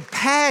say it with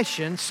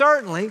passion,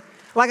 certainly,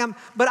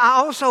 but I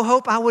also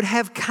hope I would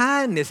have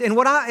kindness. And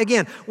what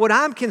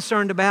I'm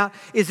concerned about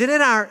is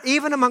that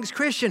even amongst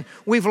Christians,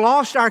 we've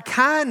lost our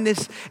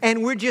kindness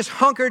and we're just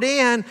hunkered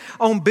in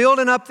on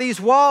building up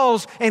these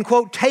walls and,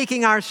 quote,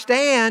 taking our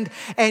stand,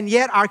 and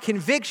yet our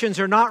convictions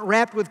are not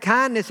wrapped with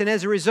kindness, and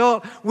as a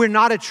result, we're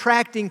not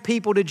attracting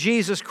people to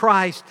Jesus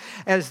Christ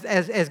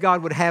as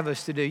God would have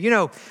us to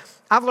do.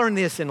 I've learned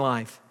this in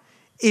life.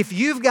 If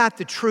you've got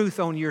the truth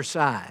on your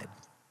side,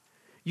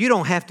 you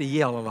don't have to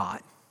yell a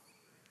lot.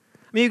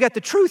 You've got the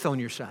truth on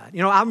your side.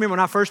 I remember when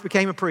I first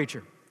became a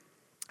preacher,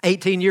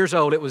 18 years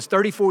old. It was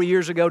 34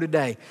 years ago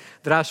today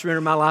that I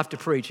surrendered my life to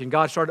preach, and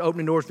God started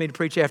opening doors for me to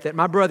preach after that.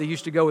 My brother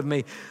used to go with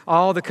me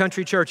all the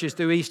country churches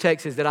through East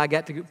Texas that I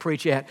got to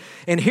preach at.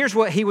 And here's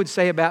what he would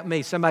say about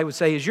me. Somebody would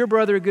say, is your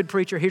brother a good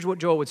preacher? Here's what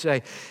Joel would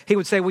say. He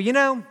would say,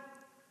 well,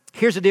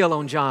 here's the deal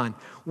on John.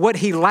 What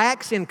he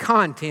lacks in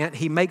content,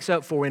 he makes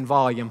up for in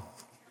volume.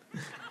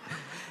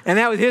 And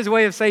that was his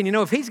way of saying,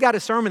 if he's got a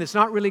sermon that's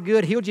not really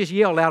good, he'll just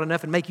yell loud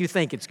enough and make you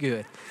think it's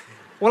good.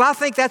 Well, I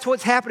think that's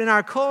what's happening in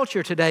our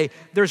culture today.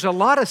 There's a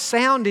lot of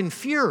sound and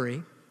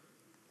fury,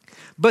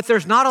 but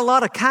there's not a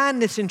lot of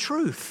kindness and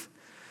truth.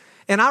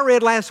 And I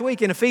read last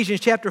week in Ephesians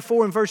chapter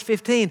 4 and verse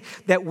 15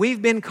 that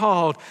we've been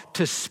called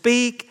to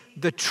speak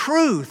the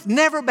truth,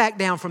 never back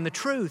down from the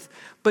truth,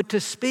 but to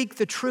speak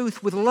the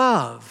truth with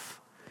love.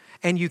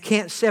 And you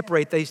can't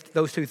separate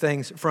those two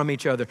things from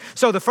each other.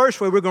 So the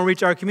first way we're going to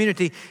reach our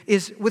community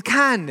is with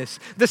kindness.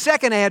 The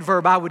second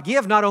adverb I would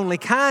give, not only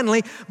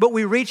kindly, but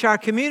we reach our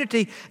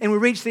community and we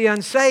reach the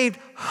unsaved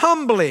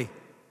humbly.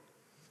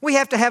 We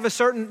have to have a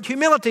certain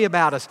humility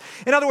about us.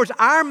 In other words,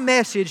 our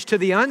message to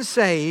the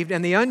unsaved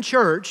and the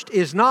unchurched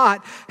is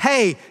not,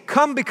 hey,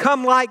 come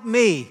become like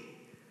me,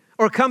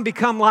 or come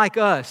become like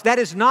us. That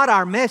is not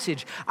our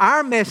message.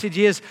 Our message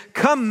is,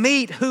 come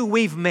meet who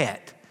we've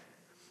met.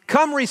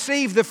 Come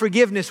receive the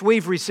forgiveness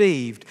we've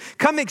received.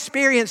 Come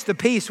experience the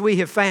peace we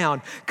have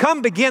found.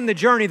 Come begin the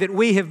journey that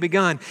we have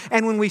begun.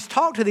 And when we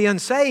talk to the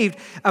unsaved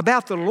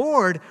about the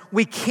Lord,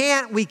 we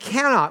have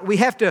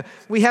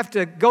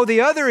to go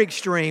the other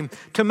extreme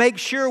to make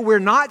sure we're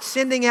not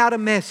sending out a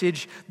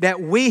message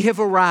that we have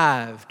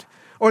arrived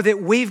or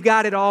that we've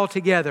got it all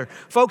together.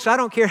 Folks, I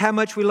don't care how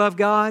much we love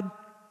God.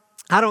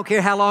 I don't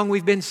care how long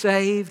we've been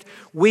saved.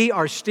 We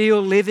are still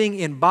living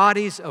in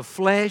bodies of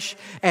flesh,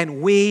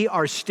 and we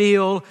are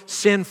still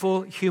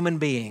sinful human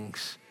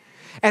beings.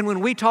 And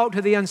when we talk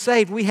to the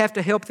unsaved, we have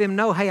to help them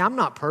know, hey, I'm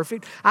not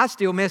perfect. I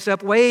still mess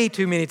up way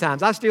too many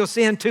times. I still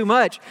sin too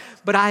much.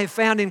 But I have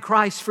found in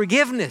Christ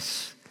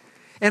forgiveness.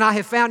 And I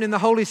have found in the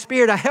Holy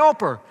Spirit a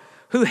helper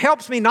who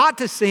helps me not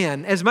to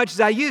sin as much as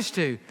I used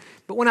to.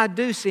 But when I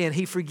do sin,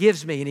 He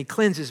forgives me and He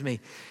cleanses me.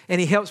 And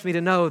He helps me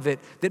to know that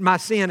my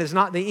sin is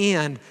not the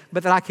end,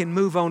 but that I can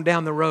move on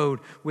down the road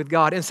with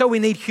God. And so we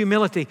need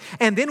humility.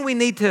 And then we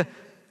need to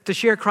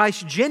share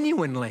Christ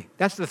genuinely.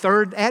 That's the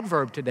third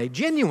adverb today,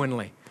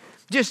 genuinely.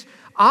 Just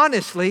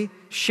honestly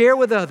share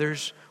with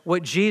others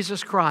what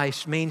Jesus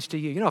Christ means to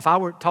you. You know, if I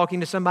were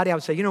talking to somebody, I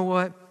would say, you know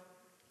what?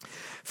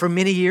 For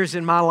many years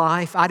in my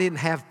life, I didn't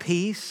have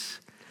peace.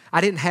 I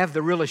didn't have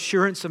the real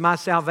assurance of my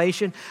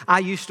salvation. I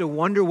used to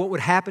wonder what would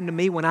happen to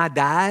me when I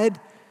died.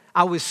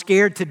 I was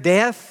scared to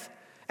death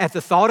at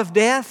the thought of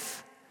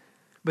death.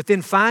 But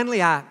then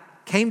finally, I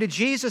came to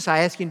Jesus. I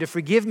asked Him to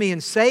forgive me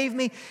and save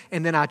me.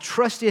 And then I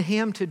trusted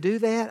Him to do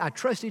that. I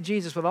trusted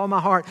Jesus with all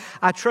my heart.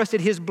 I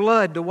trusted His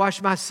blood to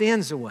wash my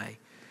sins away.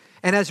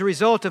 And as a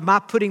result of my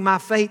putting my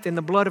faith in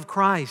the blood of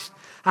Christ,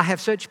 I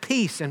have such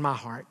peace in my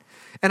heart.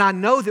 And I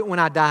know that when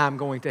I die, I'm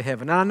going to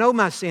heaven. And I know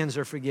my sins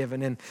are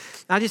forgiven. And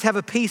I just have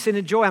a peace and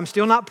a joy. I'm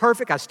still not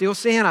perfect. I still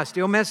sin. I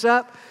still mess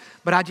up.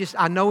 But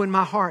I know in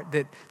my heart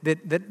that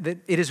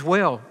it is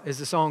well, as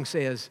the song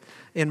says,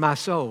 in my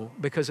soul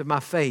because of my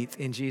faith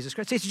in Jesus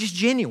Christ. It's just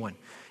genuine.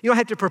 You don't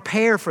have to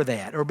prepare for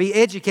that or be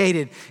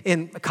educated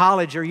in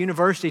college or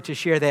university to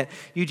share that.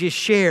 You just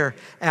share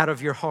out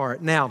of your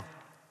heart. Now,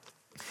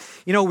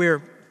 you know,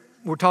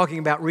 we're talking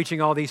about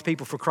reaching all these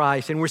people for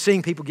Christ, and we're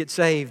seeing people get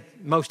saved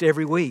most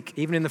every week.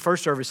 Even in the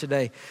first service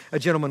today, a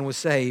gentleman was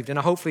saved. And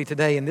hopefully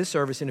today in this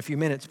service, in a few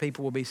minutes,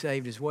 people will be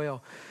saved as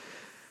well.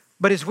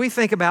 But as we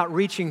think about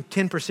reaching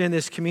 10% of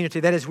this community,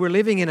 that is, we're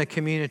living in a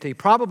community,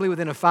 probably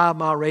within a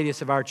 5-mile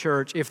radius of our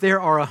church. If there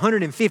are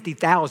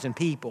 150,000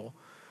 people,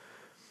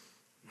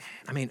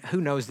 I mean, who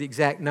knows the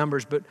exact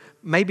numbers, but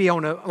maybe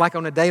on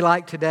a day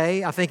like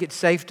today, I think it's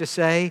safe to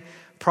say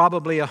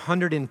probably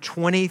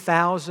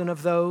 120,000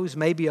 of those,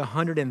 maybe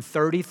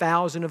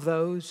 130,000 of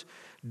those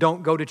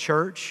don't go to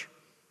church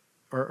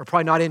or are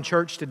probably not in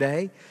church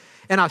today.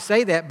 And I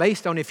say that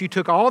based on if you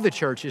took all the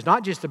churches,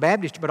 not just the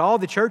Baptist, but all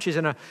the churches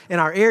in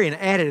our area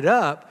and added it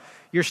up,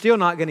 you're still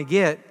not going to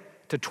get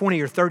to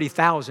 20 or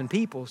 30,000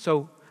 people.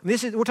 So we're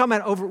talking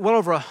about well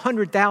over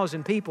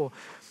 100,000 people.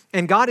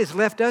 And God has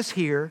left us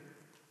here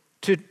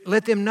to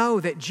let them know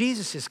that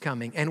Jesus is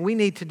coming, and we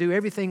need to do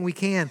everything we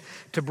can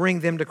to bring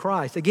them to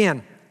Christ.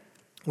 Again,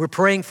 we're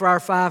praying for our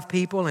 5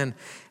 people,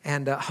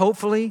 and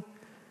hopefully,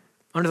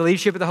 under the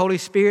leadership of the Holy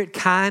Spirit,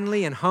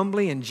 kindly and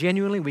humbly and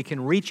genuinely, we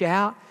can reach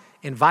out,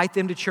 invite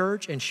them to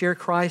church, and share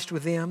Christ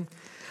with them.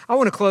 I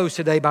want to close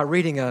today by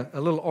reading a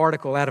little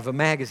article out of a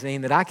magazine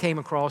that I came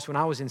across when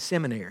I was in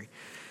seminary.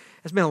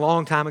 It's been a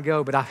long time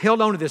ago, but I've held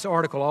on to this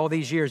article all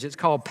these years. It's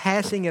called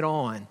Passing It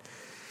On.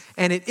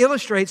 And it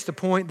illustrates the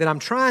point that I'm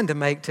trying to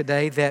make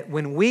today, that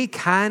when we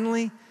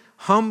kindly,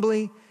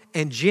 humbly,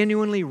 and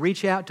genuinely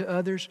reach out to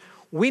others,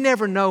 we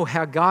never know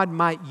how God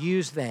might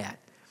use that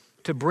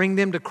to bring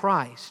them to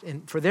Christ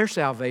and for their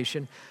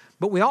salvation.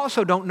 But we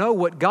also don't know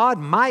what God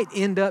might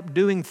end up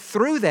doing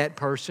through that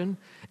person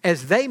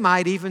as they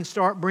might even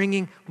start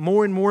bringing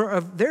more and more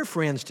of their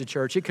friends to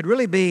church. It could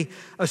really be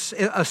a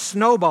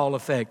snowball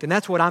effect. And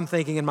that's what I'm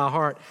thinking in my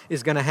heart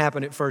is going to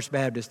happen at First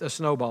Baptist, a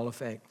snowball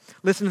effect.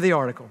 Listen to the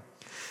article.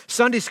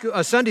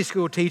 A Sunday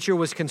school teacher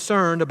was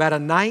concerned about a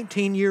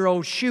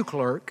 19-year-old shoe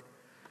clerk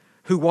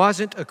who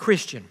wasn't a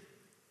Christian.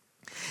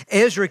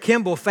 Ezra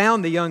Kimball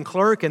found the young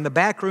clerk in the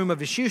back room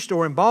of a shoe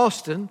store in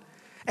Boston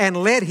and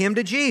led him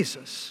to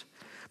Jesus.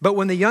 But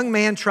when the young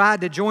man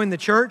tried to join the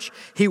church,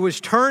 he was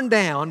turned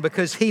down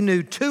because he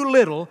knew too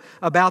little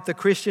about the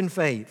Christian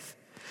faith.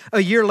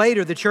 A year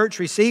later, the church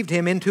received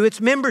him into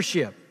its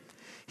membership.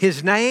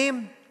 His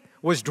name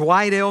was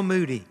Dwight L.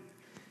 Moody.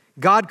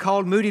 God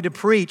called Moody to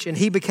preach, and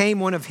he became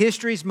one of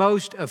history's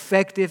most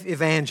effective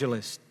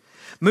evangelists.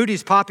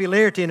 Moody's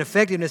popularity and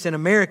effectiveness in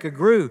America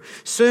grew.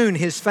 Soon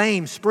his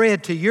fame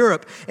spread to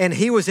Europe, and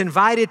he was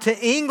invited to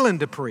England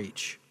to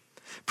preach.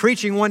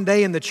 Preaching one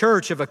day in the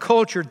church of a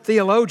cultured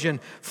theologian,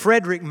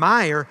 Frederick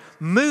Meyer,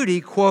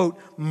 Moody, quote,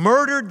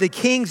 murdered the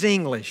King's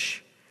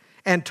English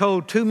and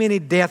told too many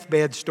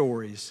deathbed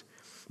stories.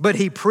 But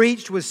he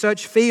preached with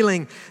such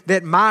feeling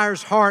that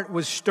Meyer's heart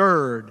was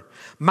stirred.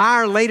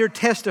 Meyer later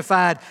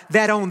testified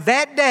that on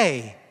that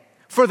day,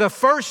 for the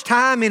first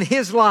time in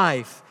his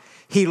life,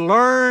 he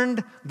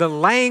learned the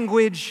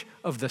language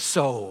of the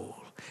soul.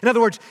 In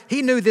other words,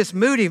 he knew this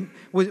Moody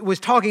was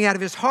talking out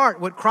of his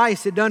heart what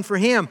Christ had done for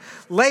him.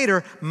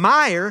 Later,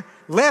 Meyer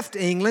left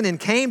England and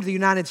came to the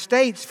United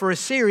States for a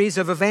series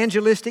of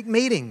evangelistic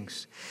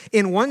meetings.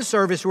 In one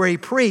service where he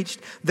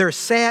preached, there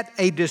sat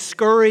a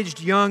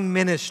discouraged young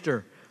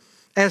minister.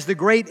 As the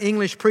great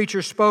English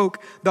preacher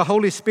spoke, the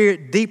Holy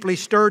Spirit deeply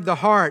stirred the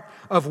heart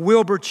of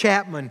Wilbur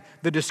Chapman,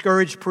 the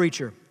discouraged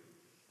preacher.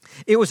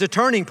 It was a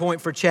turning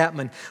point for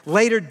Chapman,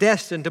 later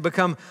destined to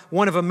become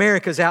one of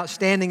America's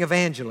outstanding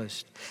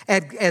evangelists.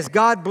 As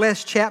God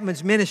blessed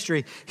Chapman's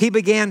ministry, he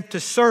began to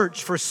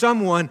search for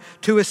someone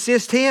to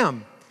assist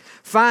him.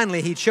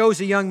 Finally, he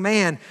chose a young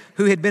man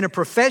who had been a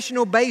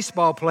professional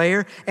baseball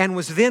player and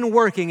was then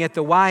working at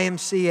the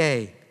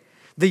YMCA.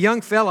 The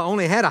young fellow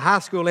only had a high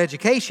school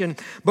education,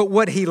 but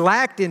what he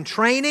lacked in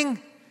training,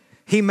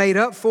 he made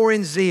up for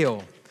in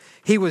zeal.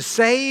 He was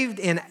saved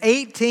in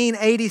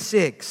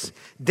 1886,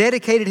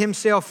 dedicated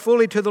himself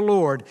fully to the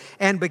Lord,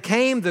 and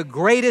became the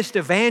greatest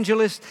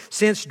evangelist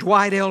since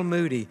Dwight L.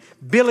 Moody.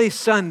 Billy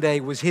Sunday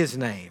was his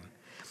name.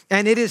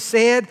 And it is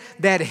said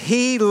that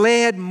he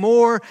led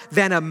more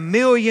than 1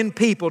 million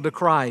people to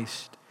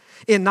Christ.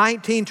 In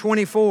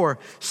 1924,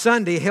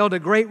 Sunday held a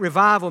great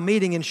revival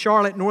meeting in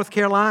Charlotte, North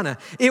Carolina.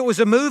 It was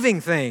a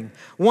moving thing,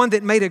 one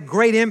that made a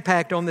great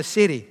impact on the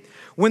city.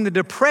 When the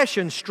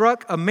Depression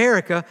struck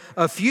America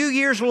a few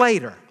years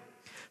later,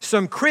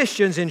 some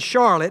Christians in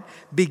Charlotte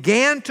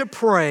began to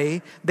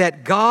pray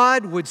that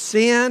God would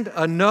send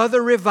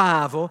another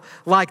revival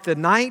like the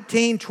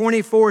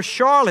 1924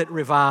 Charlotte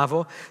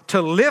revival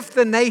to lift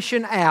the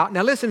nation out.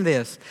 Now listen to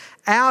this,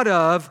 out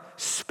of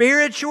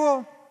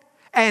spiritual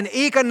and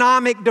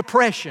economic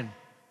depression.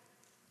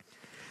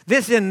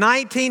 This is in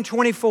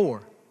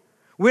 1924.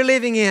 We're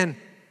living in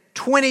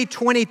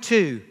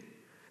 2022.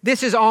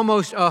 This is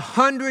almost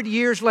 100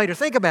 years later.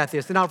 Think about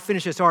this, and I'll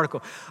finish this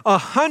article.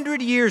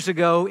 100 years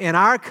ago in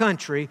our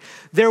country,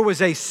 there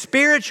was a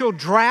spiritual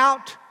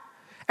drought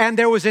and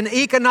there was an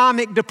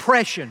economic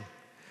depression.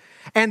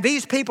 And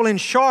these people in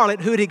Charlotte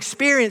who had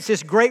experienced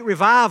this great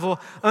revival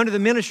under the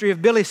ministry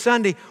of Billy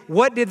Sunday,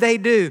 what did they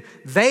do?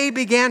 They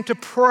began to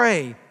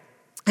pray.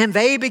 And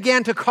they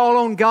began to call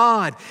on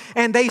God.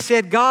 And they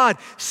said, God,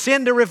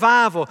 send a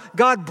revival.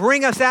 God,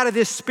 bring us out of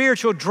this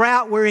spiritual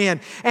drought we're in.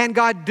 And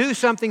God, do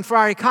something for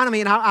our economy.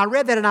 And I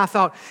read that and I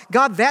thought,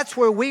 God, that's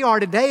where we are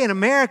today in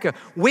America.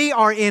 We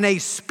are in a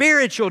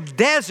spiritual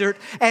desert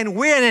and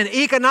we're in an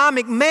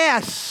economic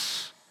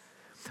mess.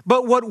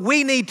 But what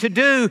we need to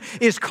do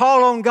is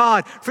call on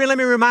God. Friend, let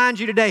me remind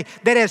you today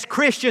that as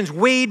Christians,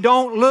 we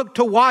don't look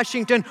to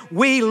Washington.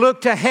 We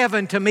look to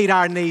heaven to meet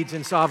our needs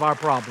and solve our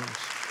problems.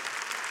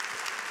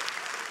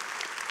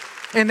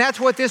 And that's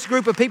what this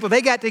group of people,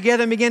 they got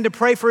together and began to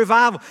pray for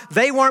revival.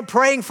 They weren't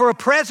praying for a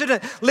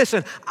president.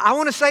 Listen, I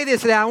want to say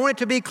this today. I want it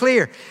to be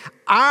clear.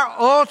 Our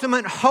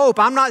ultimate hope,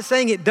 I'm not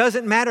saying it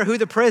doesn't matter who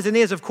the president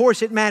is. Of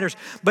course it matters.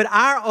 But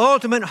our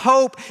ultimate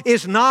hope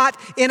is not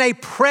in a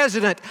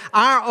president.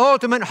 Our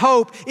ultimate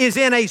hope is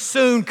in a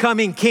soon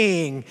coming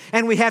king.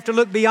 And we have to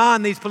look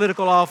beyond these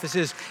political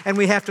offices and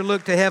we have to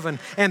look to heaven.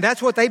 And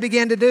that's what they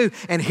began to do.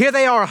 And here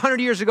they are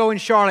 100 years ago in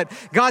Charlotte.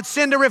 God,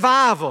 send a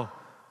revival.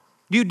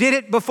 You did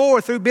it before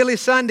through Billy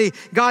Sunday.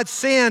 God,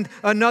 send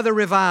another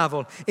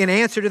revival. In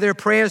answer to their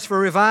prayers for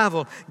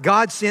revival,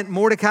 God sent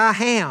Mordecai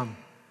Ham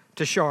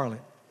to Charlotte,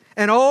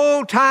 an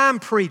old-time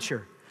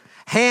preacher.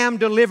 Ham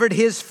delivered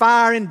his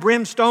fire and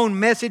brimstone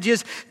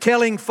messages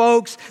telling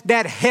folks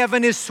that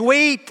heaven is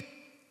sweet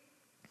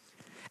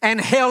and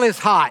hell is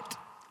hot.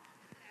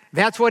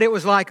 That's what it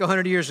was like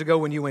 100 years ago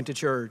when you went to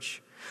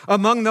church.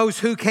 Among those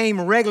who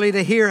came regularly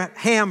to hear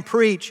Ham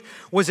preach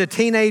was a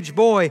teenage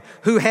boy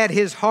who had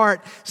his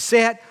heart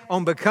set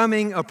on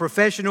becoming a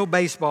professional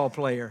baseball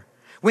player.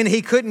 When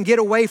he couldn't get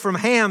away from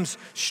Ham's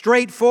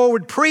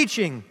straightforward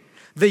preaching,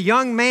 the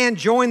young man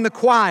joined the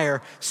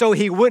choir so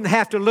he wouldn't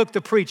have to look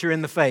the preacher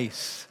in the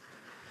face.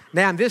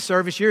 Now in this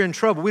service, you're in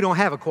trouble. We don't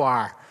have a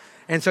choir.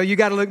 And so you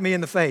got to look me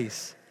in the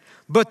face.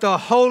 But the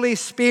Holy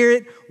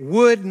Spirit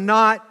would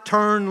not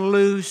turn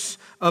loose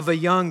of a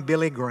young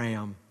Billy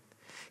Graham.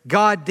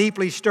 God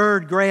deeply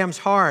stirred Graham's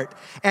heart.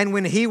 And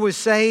when he was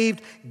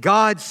saved,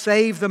 God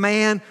saved the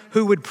man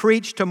who would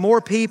preach to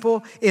more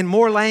people in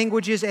more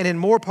languages and in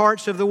more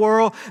parts of the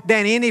world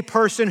than any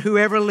person who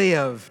ever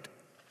lived.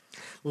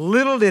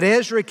 Little did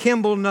Ezra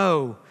Kimball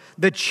know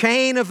the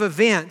chain of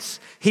events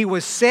he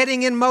was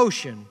setting in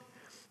motion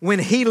when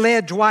he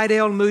led Dwight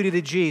L. Moody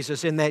to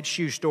Jesus in that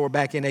shoe store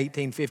back in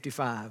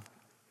 1855.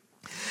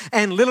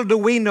 And little do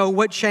we know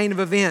what chain of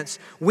events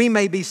we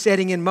may be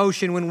setting in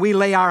motion when we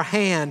lay our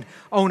hand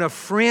on a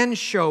friend's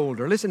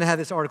shoulder. Listen to how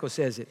this article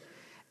says it.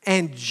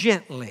 And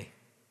gently,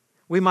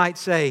 we might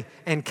say,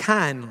 and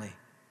kindly,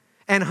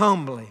 and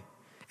humbly,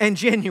 and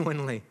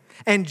genuinely,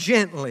 and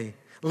gently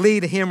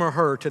lead him or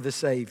her to the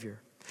Savior.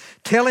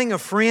 Telling a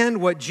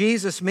friend what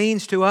Jesus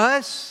means to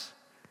us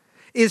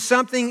is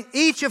something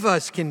each of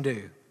us can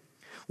do.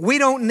 We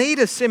don't need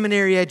a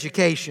seminary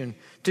education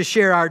to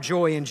share our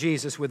joy in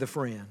Jesus with a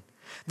friend.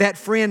 That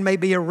friend may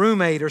be a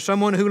roommate or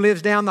someone who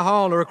lives down the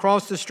hall or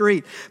across the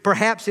street.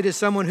 Perhaps it is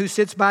someone who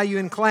sits by you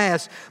in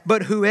class.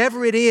 But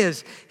whoever it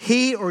is,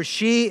 he or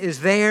she is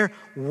there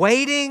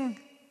waiting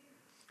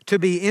to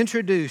be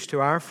introduced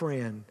to our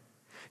friend.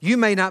 You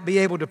may not be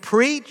able to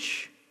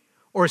preach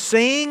or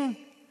sing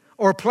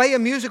or play a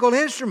musical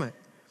instrument,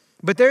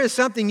 but there is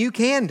something you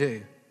can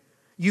do.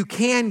 You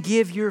can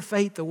give your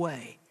faith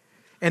away.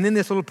 And then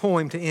this little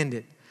poem to end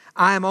it.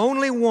 I am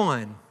only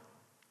one,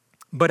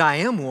 but I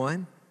am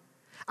one.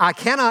 I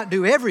cannot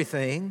do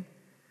everything,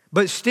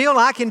 but still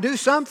I can do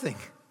something.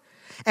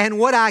 And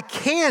what I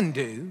can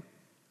do,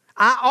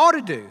 I ought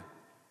to do.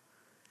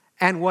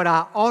 And what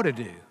I ought to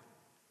do,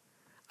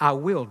 I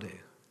will do.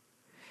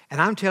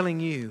 And I'm telling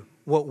you,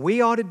 what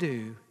we ought to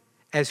do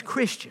as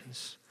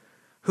Christians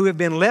who have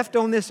been left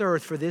on this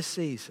earth for this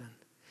season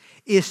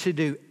is to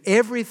do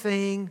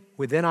everything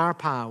within our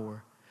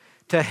power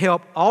to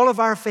help all of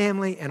our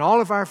family and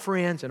all of our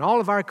friends and all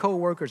of our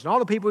co-workers and all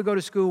the people we go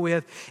to school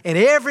with and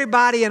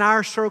everybody in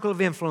our circle of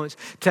influence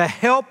to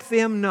help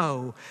them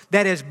know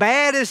that as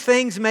bad as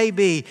things may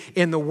be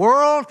in the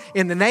world,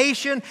 in the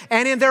nation,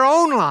 and in their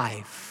own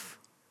life,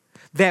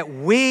 that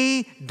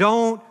we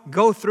don't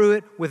go through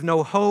it with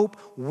no hope.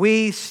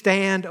 We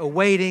stand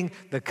awaiting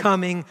the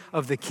coming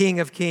of the King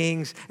of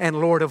Kings and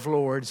Lord of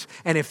Lords.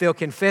 And if they'll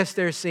confess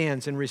their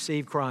sins and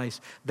receive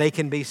Christ, they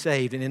can be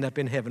saved and end up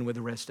in heaven with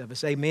the rest of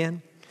us.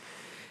 Amen?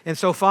 And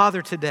so,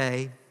 Father,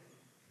 today,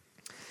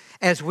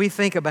 as we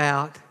think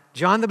about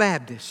John the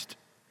Baptist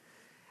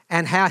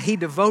and how he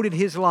devoted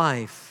his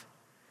life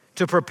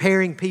to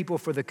preparing people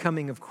for the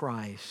coming of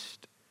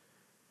Christ,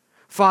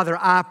 Father,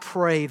 I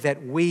pray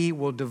that we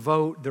will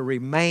devote the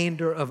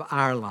remainder of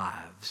our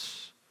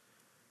lives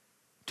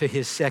to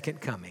His second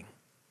coming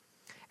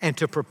and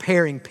to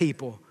preparing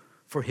people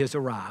for His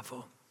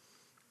arrival.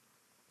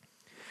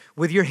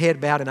 With your head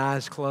bowed and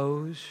eyes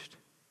closed,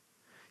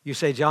 you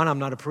say, John, I'm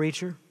not a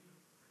preacher.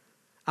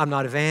 I'm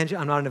not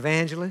an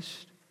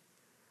evangelist.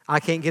 I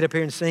can't get up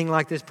here and sing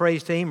like this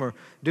praise team or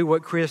do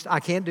what Chris,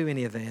 I can't do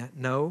any of that.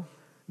 No,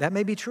 that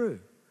may be true.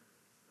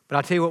 But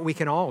I'll tell you what we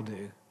can all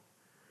do.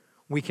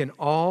 We can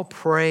all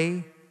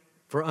pray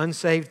for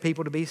unsaved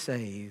people to be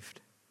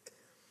saved.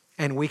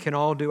 And we can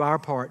all do our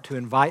part to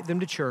invite them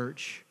to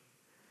church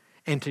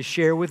and to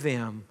share with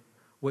them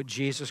what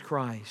Jesus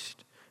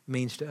Christ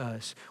means to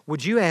us.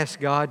 Would you ask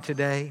God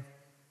today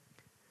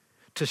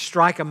to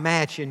strike a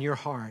match in your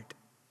heart,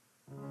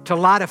 to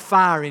light a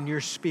fire in your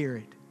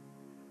spirit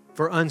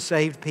for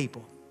unsaved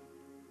people?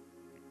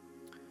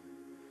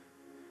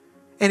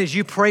 And as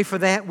you pray for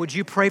that, would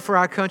you pray for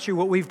our country,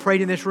 what we've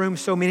prayed in this room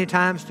so many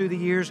times through the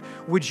years?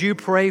 Would you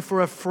pray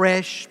for a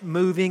fresh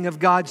moving of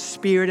God's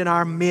Spirit in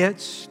our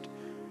midst?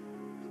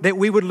 That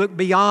we would look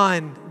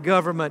beyond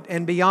government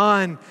and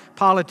beyond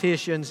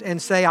politicians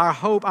and say our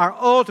hope, our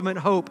ultimate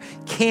hope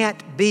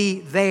can't be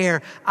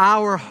there.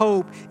 Our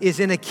hope is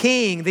in a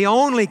King, the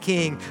only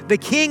King, the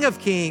King of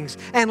Kings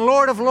and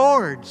Lord of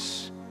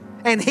Lords.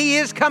 And He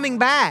is coming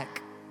back.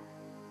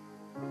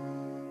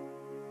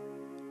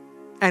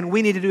 And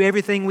we need to do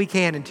everything we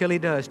can until He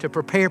does to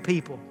prepare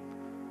people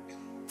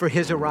for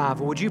His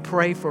arrival. Would you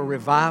pray for a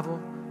revival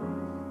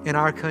in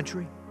our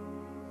country?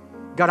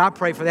 God, I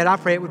pray for that. I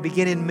pray it would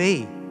begin in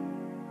me.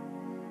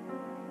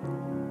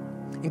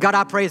 And God,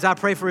 I pray as I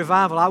pray for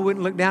revival, I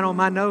wouldn't look down on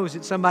my nose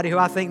at somebody who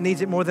I think needs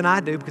it more than I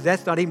do, because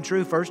that's not even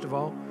true, first of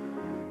all.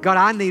 God,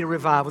 I need a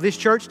revival. This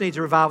church needs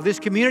a revival. This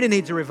community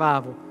needs a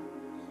revival.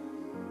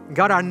 And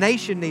God, our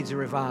nation needs a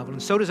revival,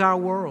 and so does our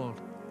world.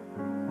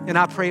 And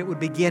I pray it would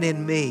begin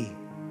in me.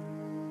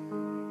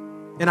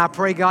 And I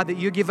pray, God, that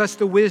You give us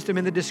the wisdom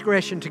and the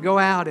discretion to go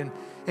out and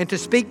to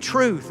speak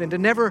truth and to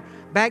never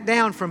back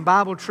down from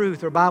Bible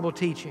truth or Bible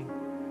teaching.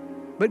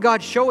 But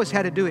God, show us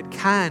how to do it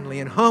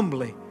kindly and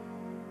humbly.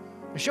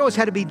 And show us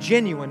how to be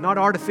genuine, not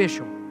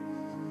artificial.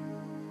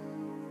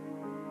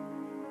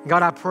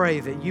 God, I pray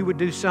that You would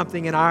do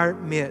something in our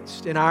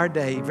midst, in our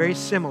day, very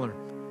similar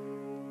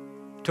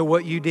to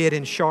what You did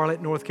in Charlotte,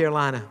 North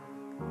Carolina,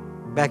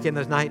 back in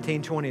the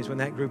 1920s when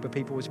that group of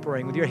people was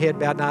praying. With your head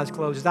bowed and eyes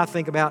closed, as I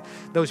think about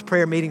those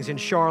prayer meetings in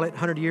Charlotte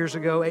 100 years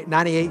ago,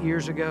 98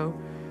 years ago,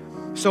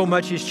 so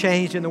much has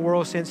changed in the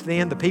world since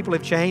then. The people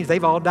have changed.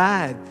 They've all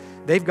died.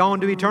 They've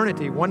gone to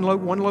eternity, one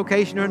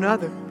location or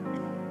another.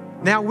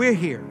 Now we're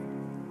here.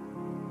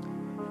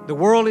 The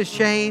world has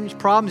changed.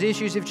 Problems,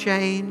 issues have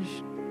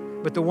changed.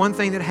 But the one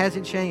thing that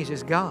hasn't changed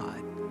is God.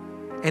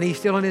 And He's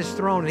still on His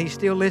throne, and He's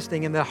still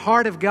listening. And the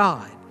heart of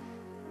God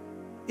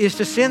is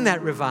to send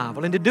that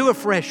revival and to do a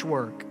fresh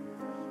work.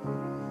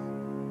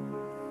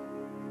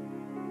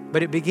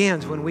 But it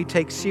begins when we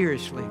take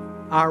seriously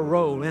our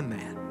role in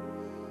that.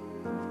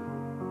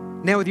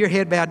 Now, with your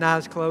head bowed and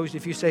eyes closed,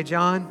 if you say,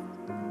 John,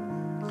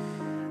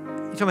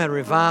 you're talking about a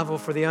revival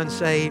for the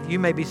unsaved, you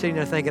may be sitting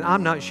there thinking,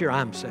 I'm not sure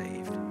I'm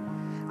saved.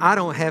 I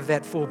don't have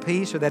that full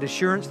peace or that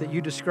assurance that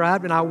you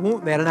described, and I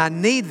want that, and I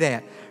need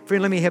that.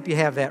 Friend, let me help you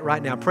have that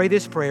right now. Pray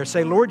this prayer.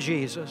 Say, Lord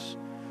Jesus,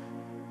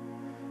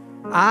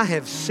 I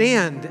have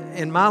sinned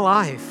in my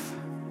life,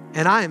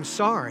 and I am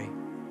sorry.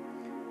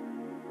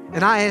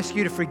 And I ask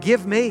You to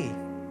forgive me.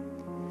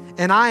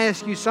 And I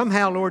ask You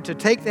somehow, Lord, to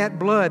take that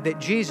blood that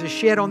Jesus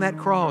shed on that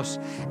cross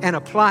and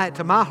apply it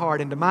to my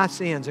heart and to my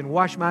sins and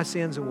wash my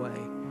sins away.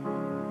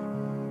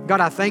 God,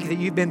 I thank You that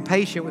You've been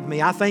patient with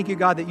me. I thank You,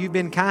 God, that You've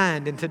been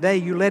kind. And today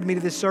You led me to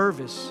this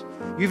service.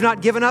 You've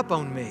not given up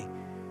on me.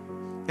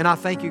 And I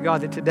thank You,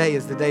 God, that today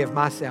is the day of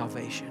my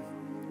salvation.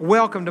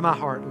 Welcome to my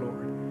heart,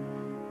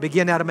 Lord.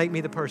 Begin now to make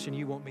me the person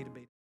You want me to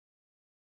be.